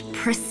most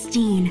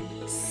pristine,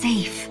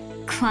 safe,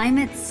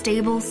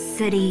 climate-stable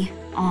city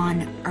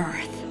on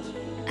Earth.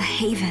 A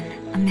haven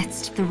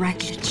amidst the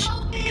wreckage.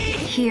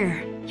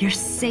 Here, you're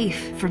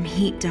safe from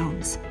heat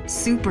domes,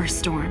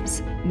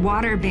 superstorms,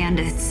 water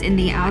bandits in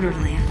the outer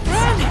lands.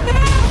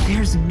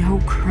 There's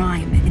no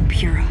crime in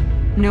Pura.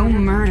 No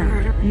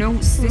murder, no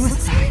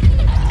suicide.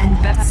 And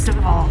best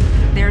of all,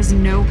 there's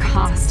no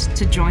cost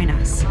to join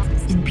us.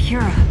 In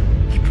Pura,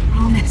 we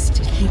promise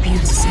to keep you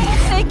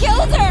safe. They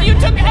killed her! You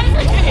took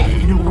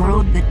everything! In a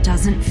world that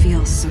doesn't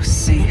feel so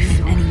safe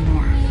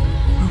anymore,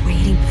 we're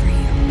waiting for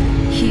you.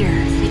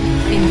 Here,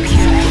 in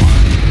Pura.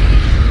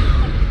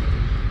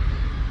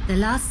 The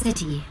Last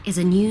City is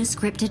a new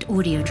scripted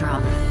audio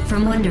drama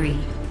from Wondery.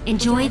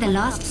 Enjoy The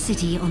Last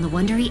City on the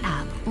Wondery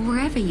app or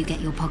wherever you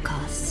get your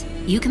podcasts.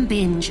 You can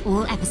binge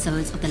all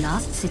episodes of The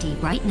Last City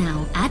right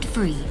now,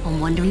 ad-free on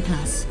Wondery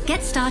Plus.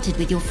 Get started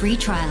with your free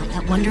trial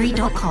at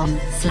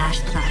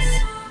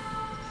Wondery.com/plus.